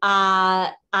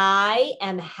 I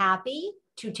am happy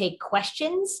to take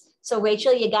questions. So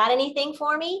Rachel, you got anything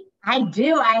for me? I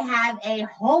do. I have a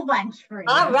whole bunch for you.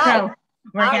 All right. So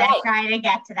we're going to try to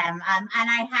get to them. And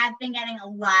I have been getting a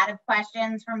lot of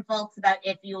questions from folks about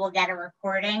if you will get a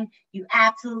recording. You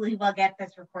absolutely will get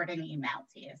this recording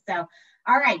emailed to you. So,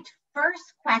 all right.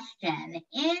 First question.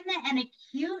 In an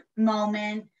acute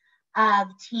moment of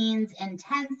teens'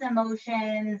 intense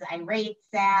emotions, irate,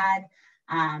 sad,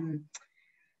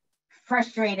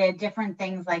 frustrated, different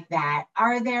things like that,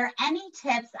 are there any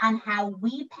tips on how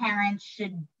we parents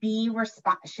should respond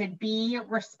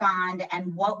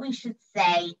and what we should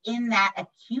say in that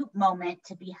acute moment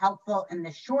to be helpful in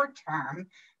the short term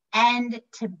and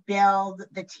to build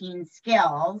the teen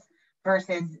skills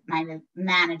versus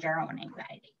manage our own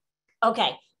anxiety?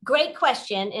 Okay, great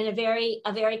question, and a very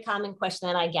common question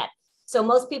that I get. So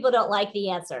most people don't like the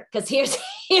answer because here's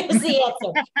the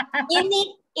answer.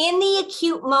 In the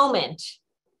acute moment,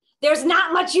 there's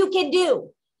not much you can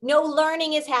do. No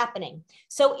learning is happening.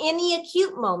 So in the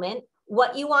acute moment,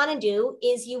 what you want to do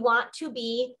is you want to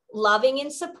be loving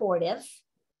and supportive.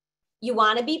 You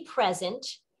want to be present.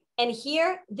 And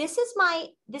here, this is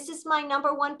my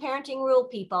number one parenting rule,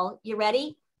 people. You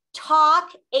ready?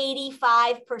 Talk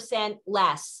 85%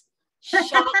 less.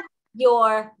 Shut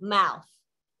your mouth,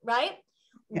 right?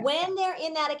 Yeah. When they're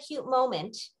in that acute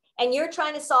moment and you're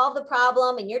trying to solve the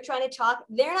problem and you're trying to talk,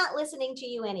 they're not listening to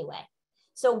you anyway.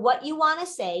 So what you want to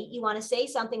say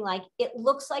something like, it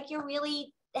looks like you're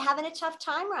really having a tough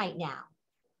time right now.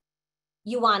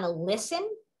 You want to listen.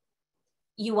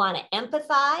 You want to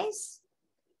empathize,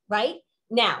 right?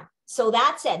 Now, so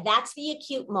that said, that's the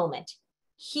acute moment.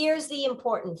 Here's the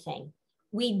important thing.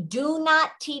 We do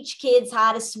not teach kids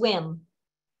how to swim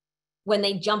when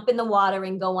they jump in the water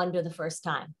and go under the first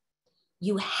time.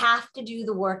 You have to do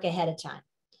the work ahead of time.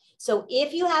 So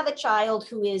if you have a child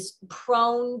who is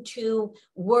prone to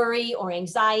worry or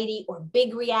anxiety or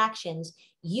big reactions,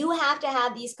 you have to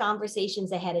have these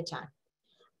conversations ahead of time.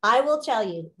 I will tell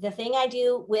you, the thing I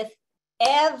do with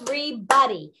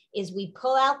everybody is we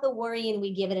pull out the worry and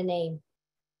we give it a name.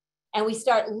 And we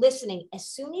start listening. As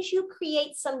soon as you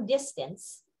create some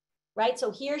distance, right?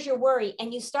 So here's your worry,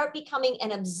 and you start becoming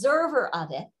an observer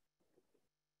of it,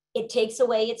 it takes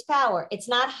away its power. It's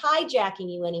not hijacking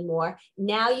you anymore.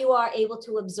 Now you are able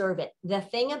to observe it. The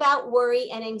thing about worry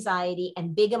and anxiety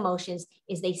and big emotions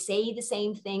is they say the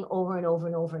same thing over and over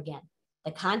and over again.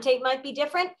 The content might be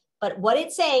different, but what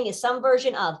it's saying is some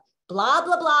version of blah,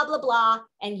 blah, blah, blah, blah,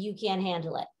 and you can't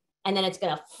handle it. And then it's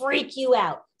going to freak you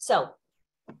out. So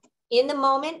in the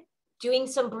moment, doing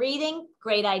some breathing,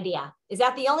 great idea. Is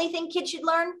that the only thing kids should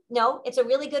learn? No, it's a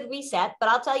really good reset. But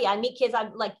I'll tell you, I meet kids,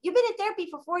 I'm like, you've been in therapy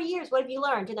for 4 years. What have you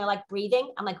learned? And they're like,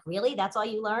 breathing. I'm like, really? That's all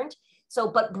you learned?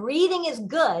 So, but breathing is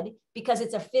good because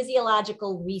it's a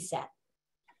physiological reset.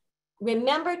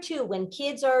 remember too, when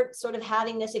kids are sort of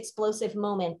having this explosive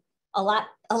moment, a lot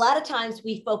of times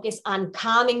we focus on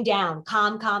calming down,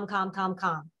 calm.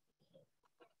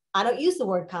 I don't use the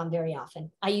word calm very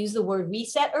often. I use the word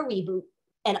reset or reboot.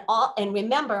 And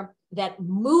remember that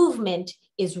movement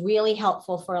is really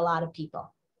helpful for a lot of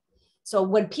people. So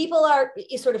when people are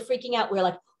sort of freaking out, we're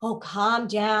like, oh, calm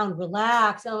down,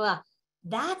 relax.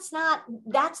 That's not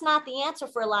the answer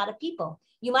for a lot of people.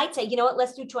 You might say, you know what,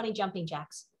 let's do 20 jumping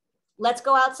jacks. Let's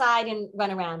go outside and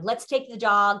run around. Let's take the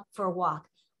dog for a walk.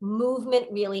 Movement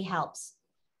really helps,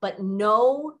 but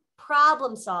no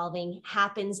problem solving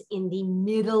happens in the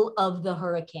middle of the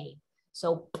hurricane.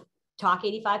 So talk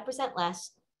 85%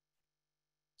 less,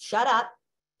 shut up,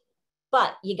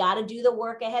 but you got to do the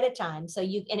work ahead of time. So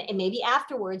you, and maybe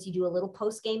afterwards you do a little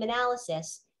post-game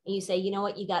analysis and you say, you know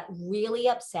what, you got really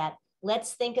upset.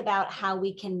 Let's think about how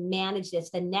we can manage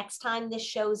this. The next time this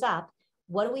shows up,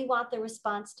 what do we want the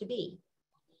response to be?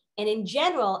 And in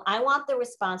general, I want the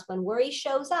response when worry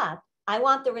shows up, I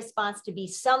want the response to be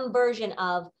some version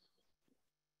of,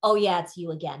 oh yeah, it's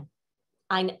you again.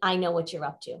 I know what you're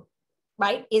up to,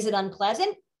 right? Is it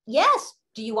unpleasant? Yes.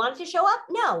 Do you want it to show up?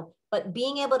 No. But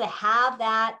being able to have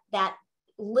that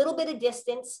little bit of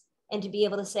distance and to be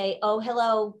able to say, oh,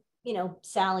 hello, you know,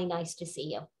 Sally, nice to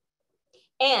see you.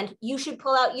 And you should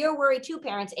pull out your worry too,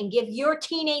 parents, and give your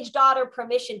teenage daughter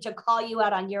permission to call you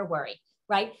out on your worry,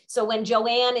 right? So when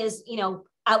Joanne is, you know,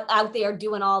 out there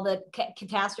doing all the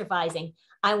catastrophizing,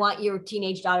 I want your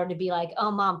teenage daughter to be like, oh,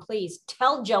 mom, please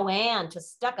tell Joanne to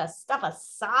stuff a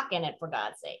sock in it, for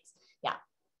God's sakes. Yeah.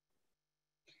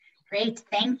 Great,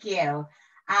 thank you.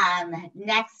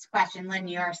 Next question, Lynn,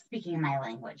 you're speaking my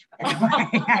language, by the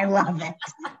way. I love it.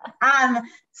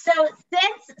 So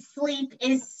since sleep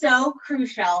is so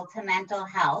crucial to mental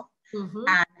health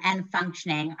and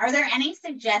functioning, are there any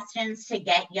suggestions to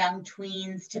get young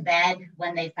tweens to bed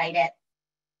when they fight it?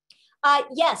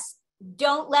 Yes,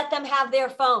 don't let them have their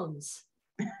phones.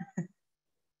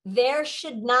 There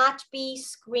should not be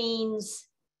screens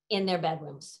in their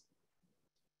bedrooms.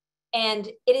 And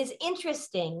it is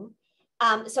interesting.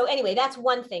 So anyway, that's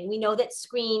one thing. We know that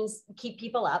screens keep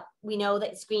people up. We know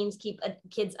that screens keep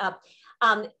kids up.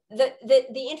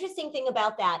 The interesting thing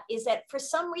about that is that for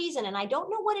some reason, and I don't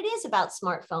know what it is about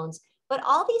smartphones, but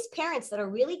all these parents that are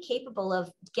really capable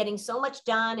of getting so much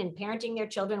done and parenting their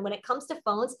children, when it comes to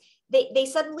phones, they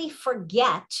suddenly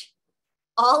forget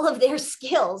all of their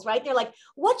skills, right? They're like,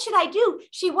 what should I do?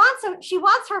 She wants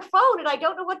her phone and I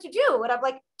don't know what to do. And I'm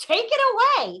like, take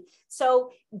it away.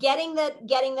 So getting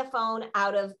the phone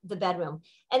out of the bedroom.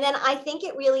 And then I think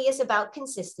it really is about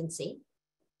consistency.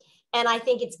 And I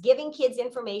think it's giving kids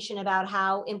information about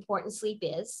how important sleep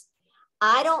is.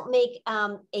 I don't make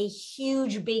a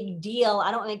huge big deal.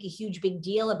 I don't make a huge big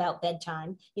deal about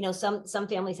bedtime. You know, some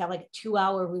families have like a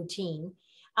 2-hour routine.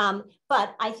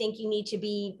 But I think you need to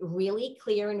be really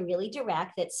clear and really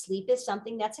direct that sleep is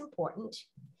something that's important.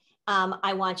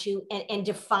 I want you, and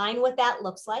define what that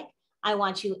looks like. I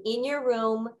want you in your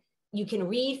room. You can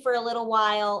read for a little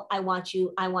while. I want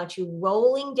you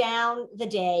rolling down the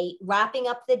day, wrapping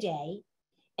up the day.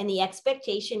 And the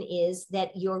expectation is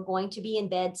that you're going to be in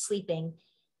bed sleeping.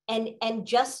 And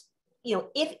just, you know,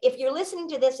 if you're listening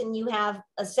to this and you have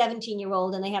a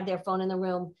 17-year-old and they have their phone in the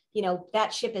room, you know,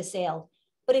 that ship has sailed.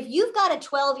 But if you've got a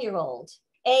 12-year-old,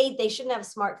 they shouldn't have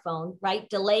a smartphone, right?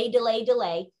 Delay.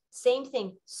 Same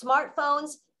thing.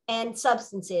 Smartphones and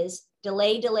substances,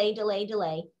 delay.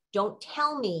 Don't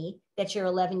tell me that your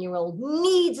 11-year-old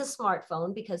needs a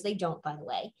smartphone, because they don't, by the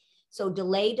way. So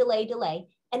delay.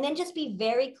 And then just be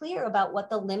very clear about what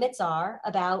the limits are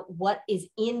about what is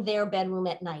in their bedroom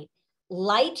at night.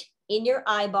 Light in your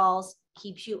eyeballs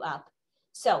keeps you up.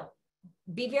 So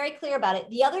be very clear about it.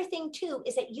 The other thing too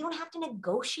is that you don't have to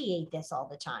negotiate this all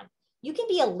the time. You can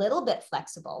be a little bit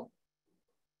flexible,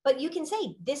 but you can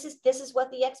say, this is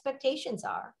what the expectations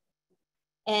are,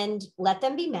 and let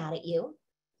them be mad at you.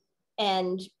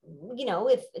 And, you know,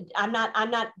 if I'm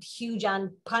not huge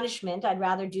on punishment, I'd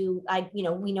rather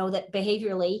we know that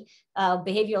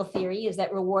behavioral theory is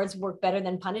that rewards work better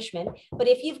than punishment. But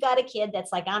if you've got a kid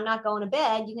that's like, I'm not going to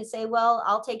bed, you can say, well,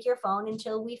 I'll take your phone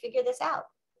until we figure this out.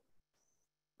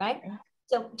 Right?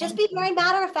 So just be very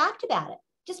matter of fact about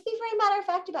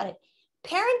it.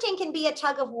 Parenting can be a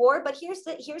tug of war, but here's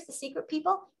the secret,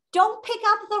 people. Don't pick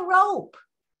up the rope.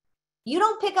 You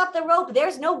don't pick up the rope.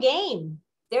 There's no game.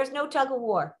 There's no tug of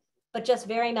war, but just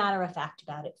very matter of fact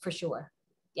about it, for sure.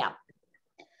 Yeah.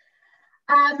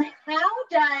 How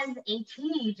does a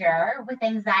teenager with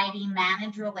anxiety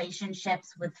manage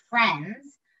relationships with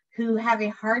friends who have a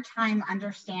hard time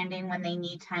understanding when they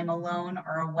need time alone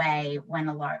or away when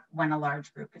a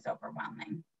large group is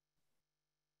overwhelming.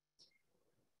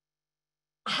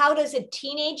 How does a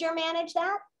teenager manage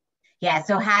that? Yeah,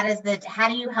 so how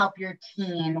do you help your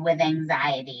teen with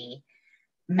anxiety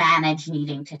manage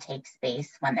needing to take space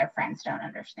when their friends don't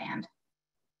understand?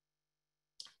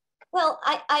 Well,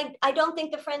 I don't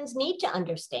think the friends need to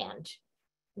understand,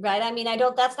 right? I mean,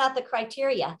 that's not the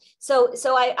criteria. So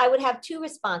I would have two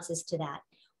responses to that.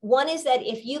 One is that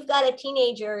if you've got a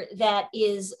teenager that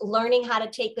is learning how to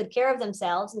take good care of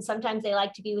themselves, and sometimes they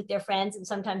like to be with their friends and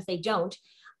sometimes they don't,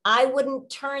 I wouldn't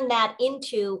turn that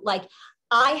into like,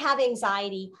 I have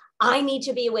anxiety, I need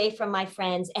to be away from my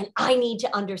friends, and I need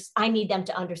them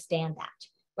to understand that,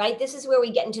 right? This is where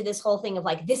we get into this whole thing of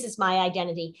like, this is my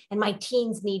identity and my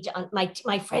teens need to,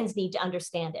 my friends need to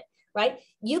understand it, right?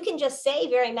 You can just say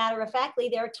very matter-of-factly,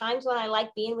 there are times when I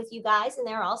like being with you guys, and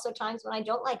there are also times when I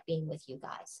don't like being with you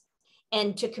guys.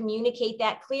 And to communicate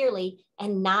that clearly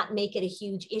and not make it a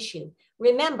huge issue.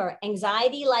 Remember,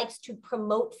 anxiety likes to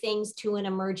promote things to an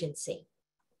emergency.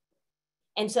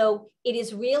 And so it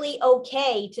is really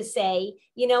okay to say,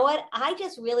 you know what, I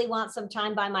just really want some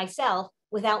time by myself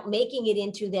without making it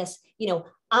into this,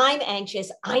 I'm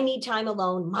anxious, I need time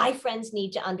alone, my friends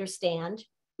need to understand.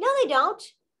 No, they don't,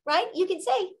 right? You can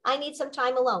say, I need some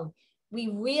time alone. We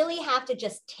really have to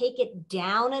just take it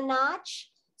down a notch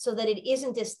so that it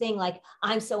isn't this thing like,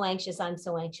 I'm so anxious, I'm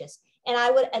so anxious. And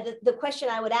the question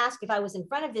I would ask if I was in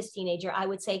front of this teenager, I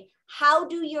would say, how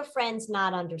do your friends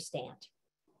not understand?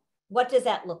 What does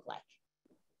that look like?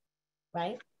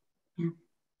 Right?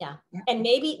 Yeah. And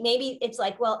maybe it's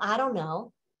like, well, I don't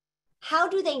know. How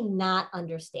do they not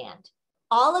understand?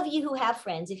 All of you who have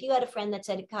friends, if you had a friend that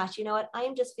said, gosh, you know what? I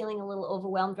am just feeling a little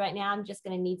overwhelmed right now. I'm just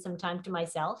going to need some time to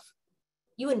myself.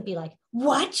 You wouldn't be like,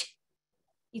 what?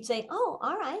 You'd say, oh,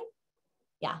 all right.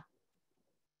 Yeah.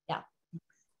 Yeah.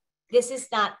 This is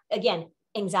not, again,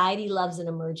 anxiety loves an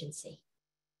emergency.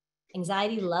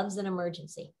 Anxiety loves an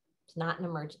emergency. It's not an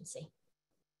emergency.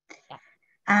 Yeah.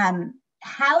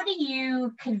 How do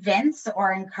you convince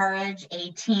or encourage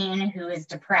a teen who is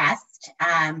depressed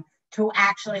to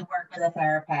actually work with a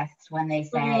therapist when they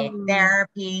say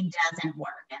therapy doesn't work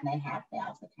and they have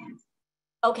failed attempts?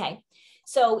 Okay.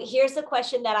 So here's the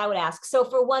question that I would ask. So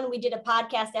for one, we did a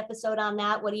podcast episode on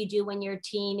that. What do you do when your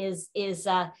teen is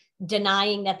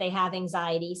denying that they have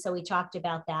anxiety? So we talked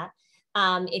about that.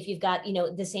 If you've got,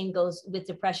 the same goes with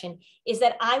depression, is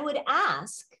that I would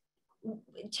ask,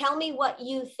 tell me what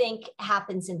you think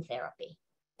happens in therapy.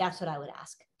 That's what I would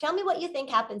ask. Tell me what you think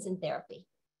happens in therapy.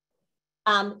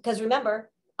 Because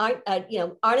remember,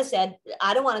 Arna said,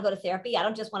 I don't want to go to therapy. I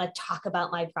don't just want to talk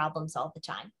about my problems all the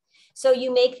time. So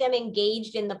you make them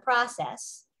engaged in the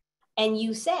process and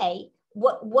you say,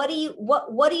 what do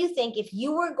you think if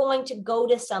you were going to go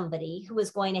to somebody who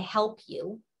is going to help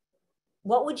you?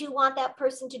 What would you want that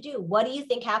person to do? What do you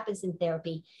think happens in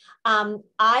therapy?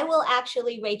 I will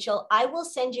actually, Rachel, I will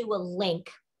send you a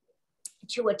link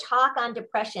to a talk on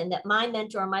depression that my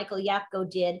mentor, Michael Yapko,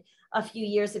 did a few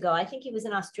years ago. I think he was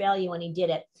in Australia when he did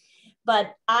it.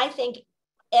 But I think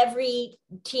every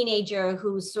teenager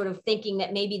who's sort of thinking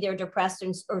that maybe they're depressed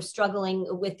or struggling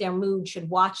with their mood should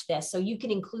watch this. So you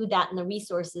can include that in the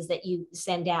resources that you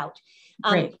send out.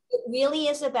 It really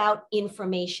is about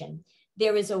information.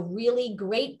 There is a really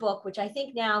great book, which I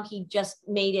think now he just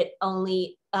made it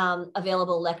only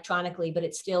available electronically, but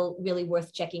it's still really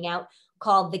worth checking out,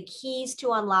 called The Keys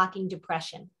to Unlocking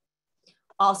Depression.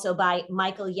 Also by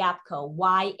Michael Yapko,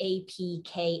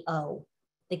 Y-A-P-K-O,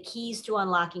 The Keys to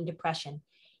Unlocking Depression.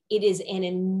 It is an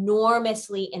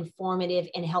enormously informative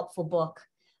and helpful book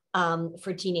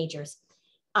for teenagers.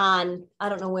 I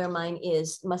don't know where mine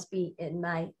is, must be in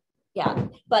my,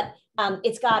 but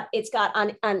it's got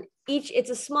on each, it's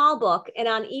a small book, and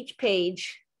on each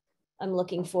page, I'm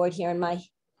looking for it here in my,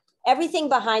 everything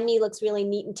behind me looks really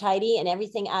neat and tidy, and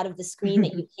everything out of the screen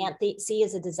that you can't see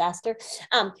is a disaster.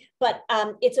 But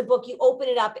it's a book, you open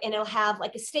it up and it'll have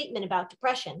like a statement about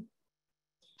depression.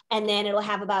 And then it'll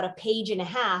have about a page and a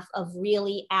half of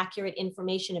really accurate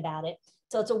information about it.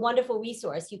 So it's a wonderful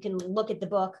resource. You can look at the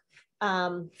book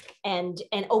and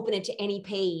open it to any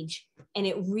page, and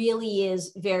it really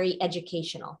is very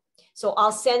educational. So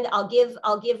I'll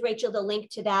give Rachel the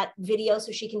link to that video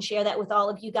so she can share that with all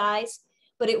of you guys.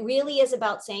 But it really is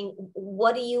about saying,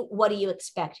 what do you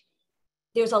expect?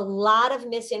 There's a lot of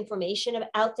misinformation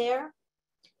out there.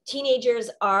 Teenagers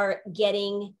are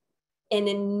getting an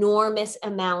enormous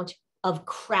amount of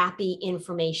crappy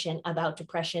information about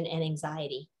depression and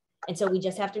anxiety. And so we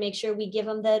just have to make sure we give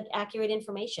them the accurate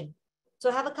information.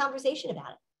 So have a conversation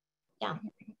about it. Yeah.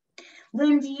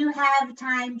 Lynn, do you have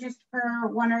time just for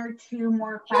one or two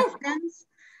more questions?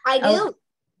 I do. Oh,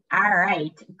 all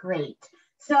right, great.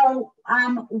 So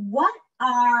what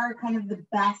are kind of the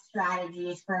best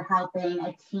strategies for helping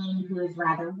a teen who is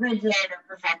rather rigid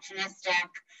or perfectionistic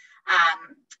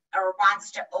or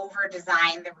wants to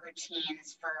over-design the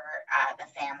routines for the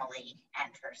family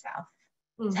and herself?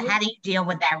 So how do you deal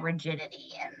with that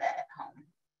rigidity in the home?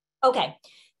 Okay,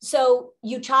 so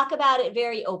you talk about it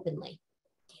very openly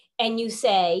and you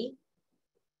say,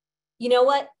 you know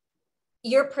what,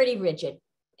 you're pretty rigid.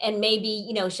 And maybe,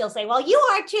 you know, she'll say, well, you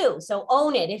are too. So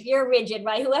own it. If you're rigid,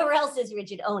 right? Whoever else is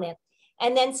rigid, own it.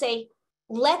 And then say,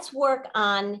 let's work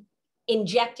on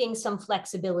injecting some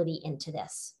flexibility into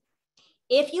this.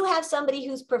 If you have somebody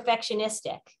who's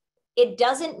perfectionistic, it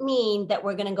doesn't mean that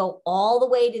we're going to go all the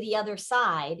way to the other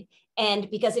side.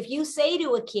 And because if you say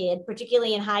to a kid,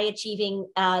 particularly in high achieving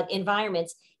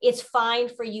environments, it's fine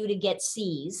for you to get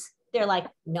C's. They're like,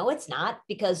 no, it's not,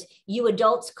 because you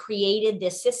adults created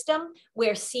this system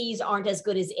where C's aren't as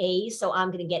good as A's, so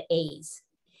I'm going to get A's.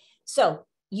 So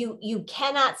you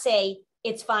cannot say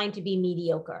it's fine to be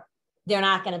mediocre. They're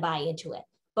not going to buy into it.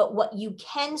 But what you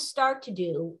can start to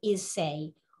do is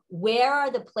say, where are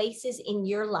the places in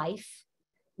your life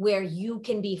where you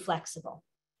can be flexible?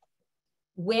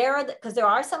 Where are the, because there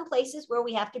are some places where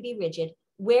we have to be rigid.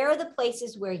 Where are the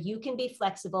places where you can be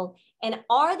flexible? And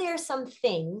are there some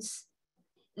things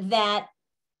that,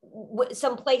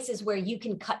 some places where you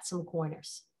can cut some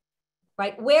corners,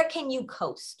 right? Where can you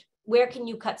coast? Where can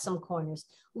you cut some corners?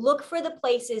 Look for the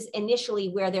places initially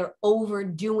where they're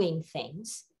overdoing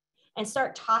things and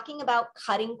start talking about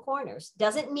cutting corners.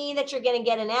 Doesn't mean that you're going to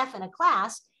get an F in a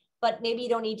class, but maybe you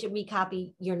don't need to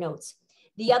recopy your notes.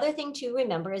 The other thing to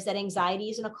remember is that anxiety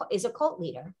is a cult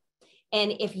leader.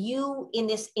 And if you, in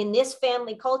this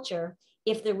family culture,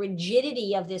 if the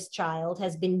rigidity of this child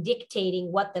has been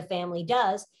dictating what the family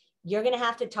does, you're going to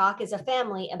have to talk as a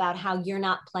family about how you're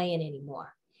not playing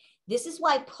anymore. This is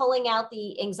why pulling out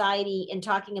the anxiety and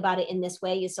talking about it in this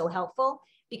way is so helpful,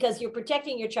 because you're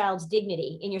protecting your child's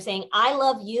dignity and you're saying, I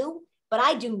love you, but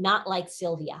I do not like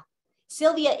Sylvia.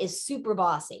 Sylvia is super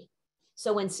bossy.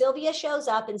 So when Sylvia shows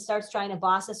up and starts trying to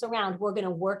boss us around, we're going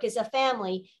to work as a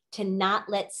family to not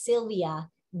let Sylvia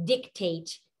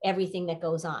dictate everything that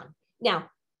goes on. Now,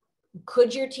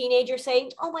 could your teenager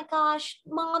say, oh my gosh,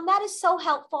 Mom, that is so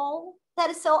helpful. That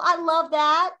is so, I love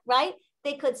that, right?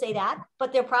 They could say that,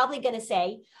 but they're probably going to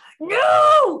say,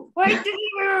 no,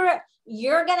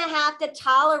 you're going to have to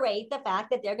tolerate the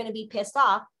fact that they're going to be pissed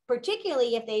off,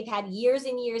 particularly if they've had years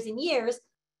and years and years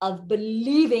of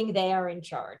believing they are in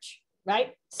charge,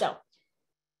 right? So,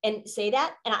 and say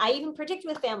that. And I even predict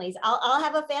with families, I'll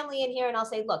have a family in here and I'll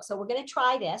say, look, so we're going to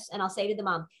try this. And I'll say to the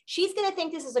mom, she's going to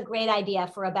think this is a great idea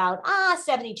for about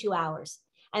 72 hours.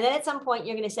 And then at some point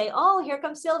you're going to say, oh, here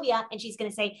comes Sylvia. And she's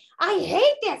going to say, I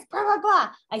hate this, blah, blah, blah.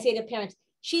 I say to parents,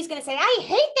 she's going to say, I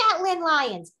hate that, Lynn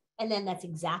Lyons. And then that's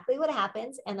exactly what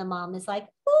happens. And the mom is like,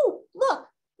 oh, look,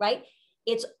 right?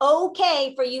 It's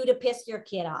okay for you to piss your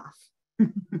kid off.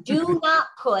 Do not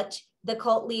put the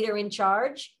cult leader in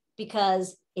charge,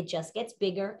 because it just gets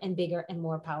bigger and bigger and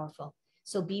more powerful.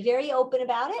 So be very open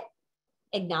about it.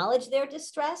 Acknowledge their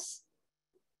distress.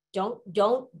 Don't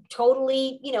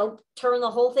totally, turn the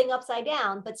whole thing upside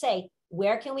down, but say,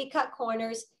 where can we cut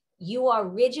corners? You are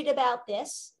rigid about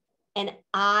this, and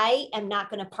I am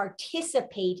not going to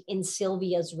participate in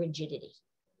Sylvia's rigidity.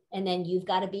 And then you've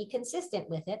got to be consistent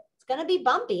with it. It's going to be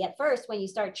bumpy at first when you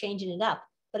start changing it up,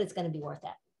 but it's going to be worth it.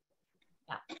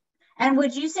 Yeah. And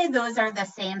would you say those are the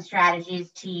same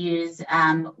strategies to use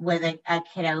with a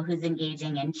kiddo who's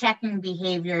engaging in checking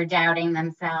behavior, doubting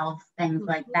themselves, things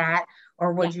like that?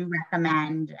 Or would you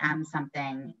recommend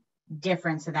something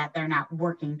different so that they're not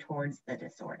working towards the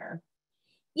disorder?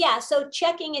 Yeah, so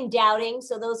checking and doubting.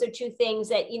 So those are two things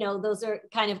that, those are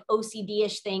kind of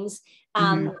OCD-ish things.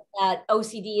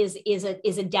 OCD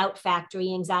is a doubt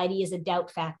factory. Anxiety is a doubt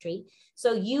factory.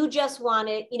 So you just want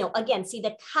to, again, see,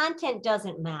 the content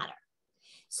doesn't matter.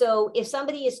 So if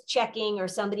somebody is checking or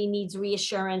somebody needs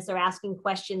reassurance, they're asking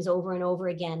questions over and over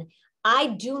again, I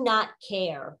do not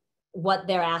care what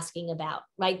they're asking about,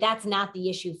 right? That's not the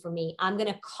issue for me. I'm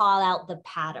going to call out the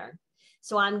pattern.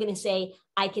 So I'm going to say,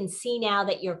 I can see now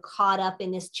that you're caught up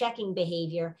in this checking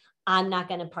behavior. I'm not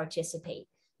going to participate.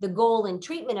 The goal in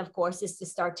treatment, of course, is to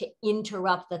start to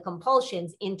interrupt the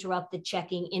compulsions, interrupt the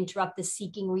checking, interrupt the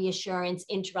seeking reassurance,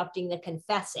 interrupting the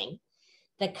confessing.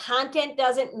 The content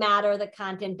doesn't matter. The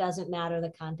content doesn't matter. The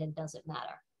content doesn't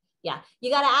matter. Yeah, you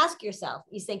got to ask yourself.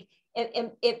 You think,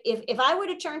 if I were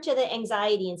to turn to the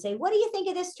anxiety and say, what do you think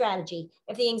of this strategy?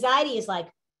 If the anxiety is like,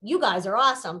 you guys are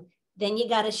awesome, then you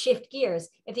got to shift gears.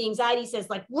 If the anxiety says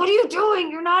like, what are you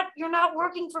doing? You're not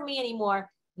working for me anymore.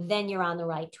 Then you're on the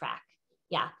right track.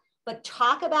 Yeah. But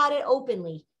talk about it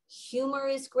openly. Humor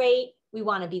is great. We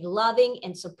want to be loving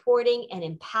and supporting and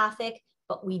empathic,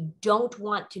 but we don't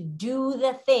want to do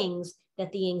the things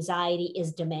that the anxiety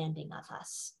is demanding of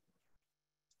us.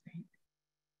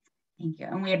 Thank you.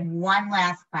 And we had one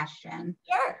last question.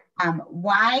 Sure.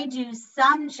 Why do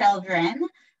some children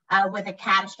with a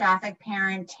catastrophic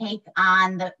parent take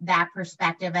on that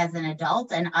perspective as an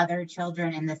adult, and other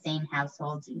children in the same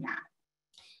household do not?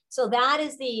 So that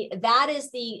is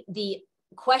the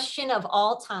question of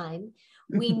all time.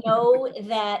 We know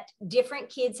that different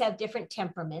kids have different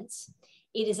temperaments.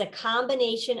 It is a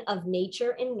combination of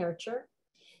nature and nurture.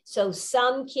 So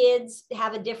some kids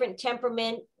have a different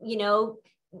temperament. You know,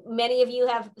 many of you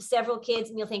have several kids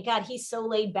and you'll think, God, he's so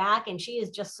laid back and she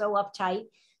is just so uptight.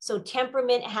 So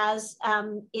temperament has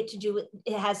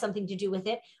it has something to do with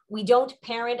it. We don't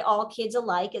parent all kids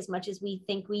alike as much as we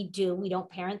think we do. We don't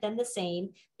parent them the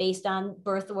same based on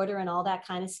birth order and all that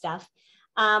kind of stuff.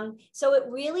 So it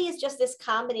really is just this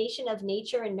combination of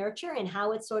nature and nurture and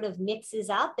how it sort of mixes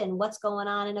up and what's going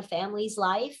on in a family's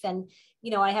life. And,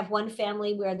 you know, I have one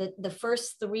family where the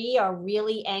first three are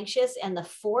really anxious and the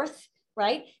fourth,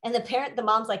 right? And the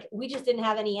mom's like, we just didn't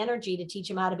have any energy to teach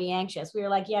him how to be anxious. We were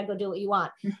like, yeah, go do what you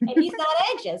want. And he's not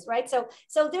anxious, right? So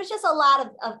there's just a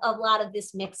lot of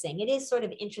this mixing. It is sort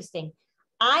of interesting.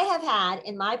 I have had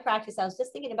in my practice, I was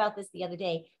just thinking about this the other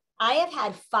day, I have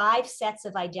had 5 sets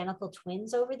of identical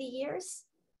twins over the years.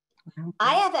 Wow.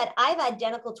 I have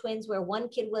identical twins where one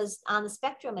kid was on the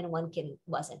spectrum and one kid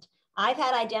wasn't. I've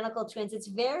had identical twins. It's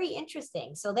very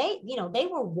interesting. So they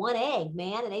were one egg,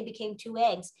 man, and they became 2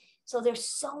 eggs. So there's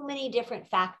so many different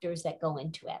factors that go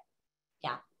into it.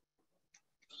 Yeah.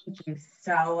 Thank you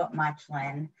so much,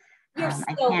 Lynn. You're so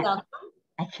welcome.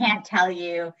 I can't tell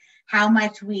you how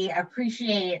much we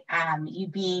appreciate you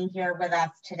being here with us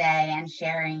today and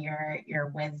sharing your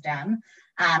wisdom.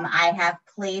 I have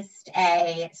placed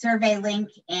a survey link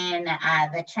in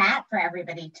the chat for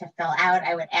everybody to fill out.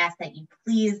 I would ask that you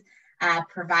please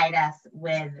provide us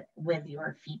with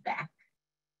your feedback.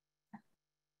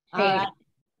 Great. All right.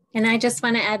 And I just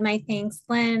want to add my thanks,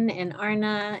 Lynn and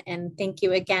Arna, and thank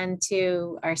you again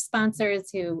to our sponsors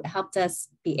who helped us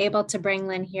be able to bring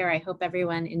Lynn here. I hope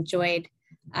everyone enjoyed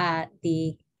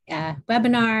the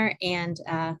webinar, and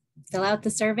fill out the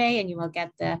survey and you will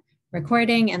get the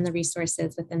recording and the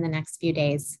resources within the next few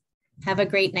days. Have a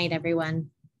great night, everyone.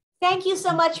 Thank you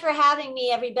so much for having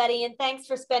me, everybody, and thanks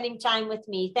for spending time with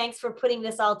me. Thanks for putting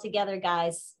this all together,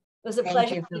 guys. It was a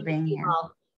pleasure. Thank you for being here.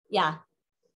 Yeah.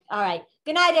 All right.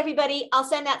 Good night, everybody. I'll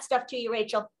send that stuff to you,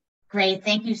 Rachel. Great.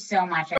 Thank you so much.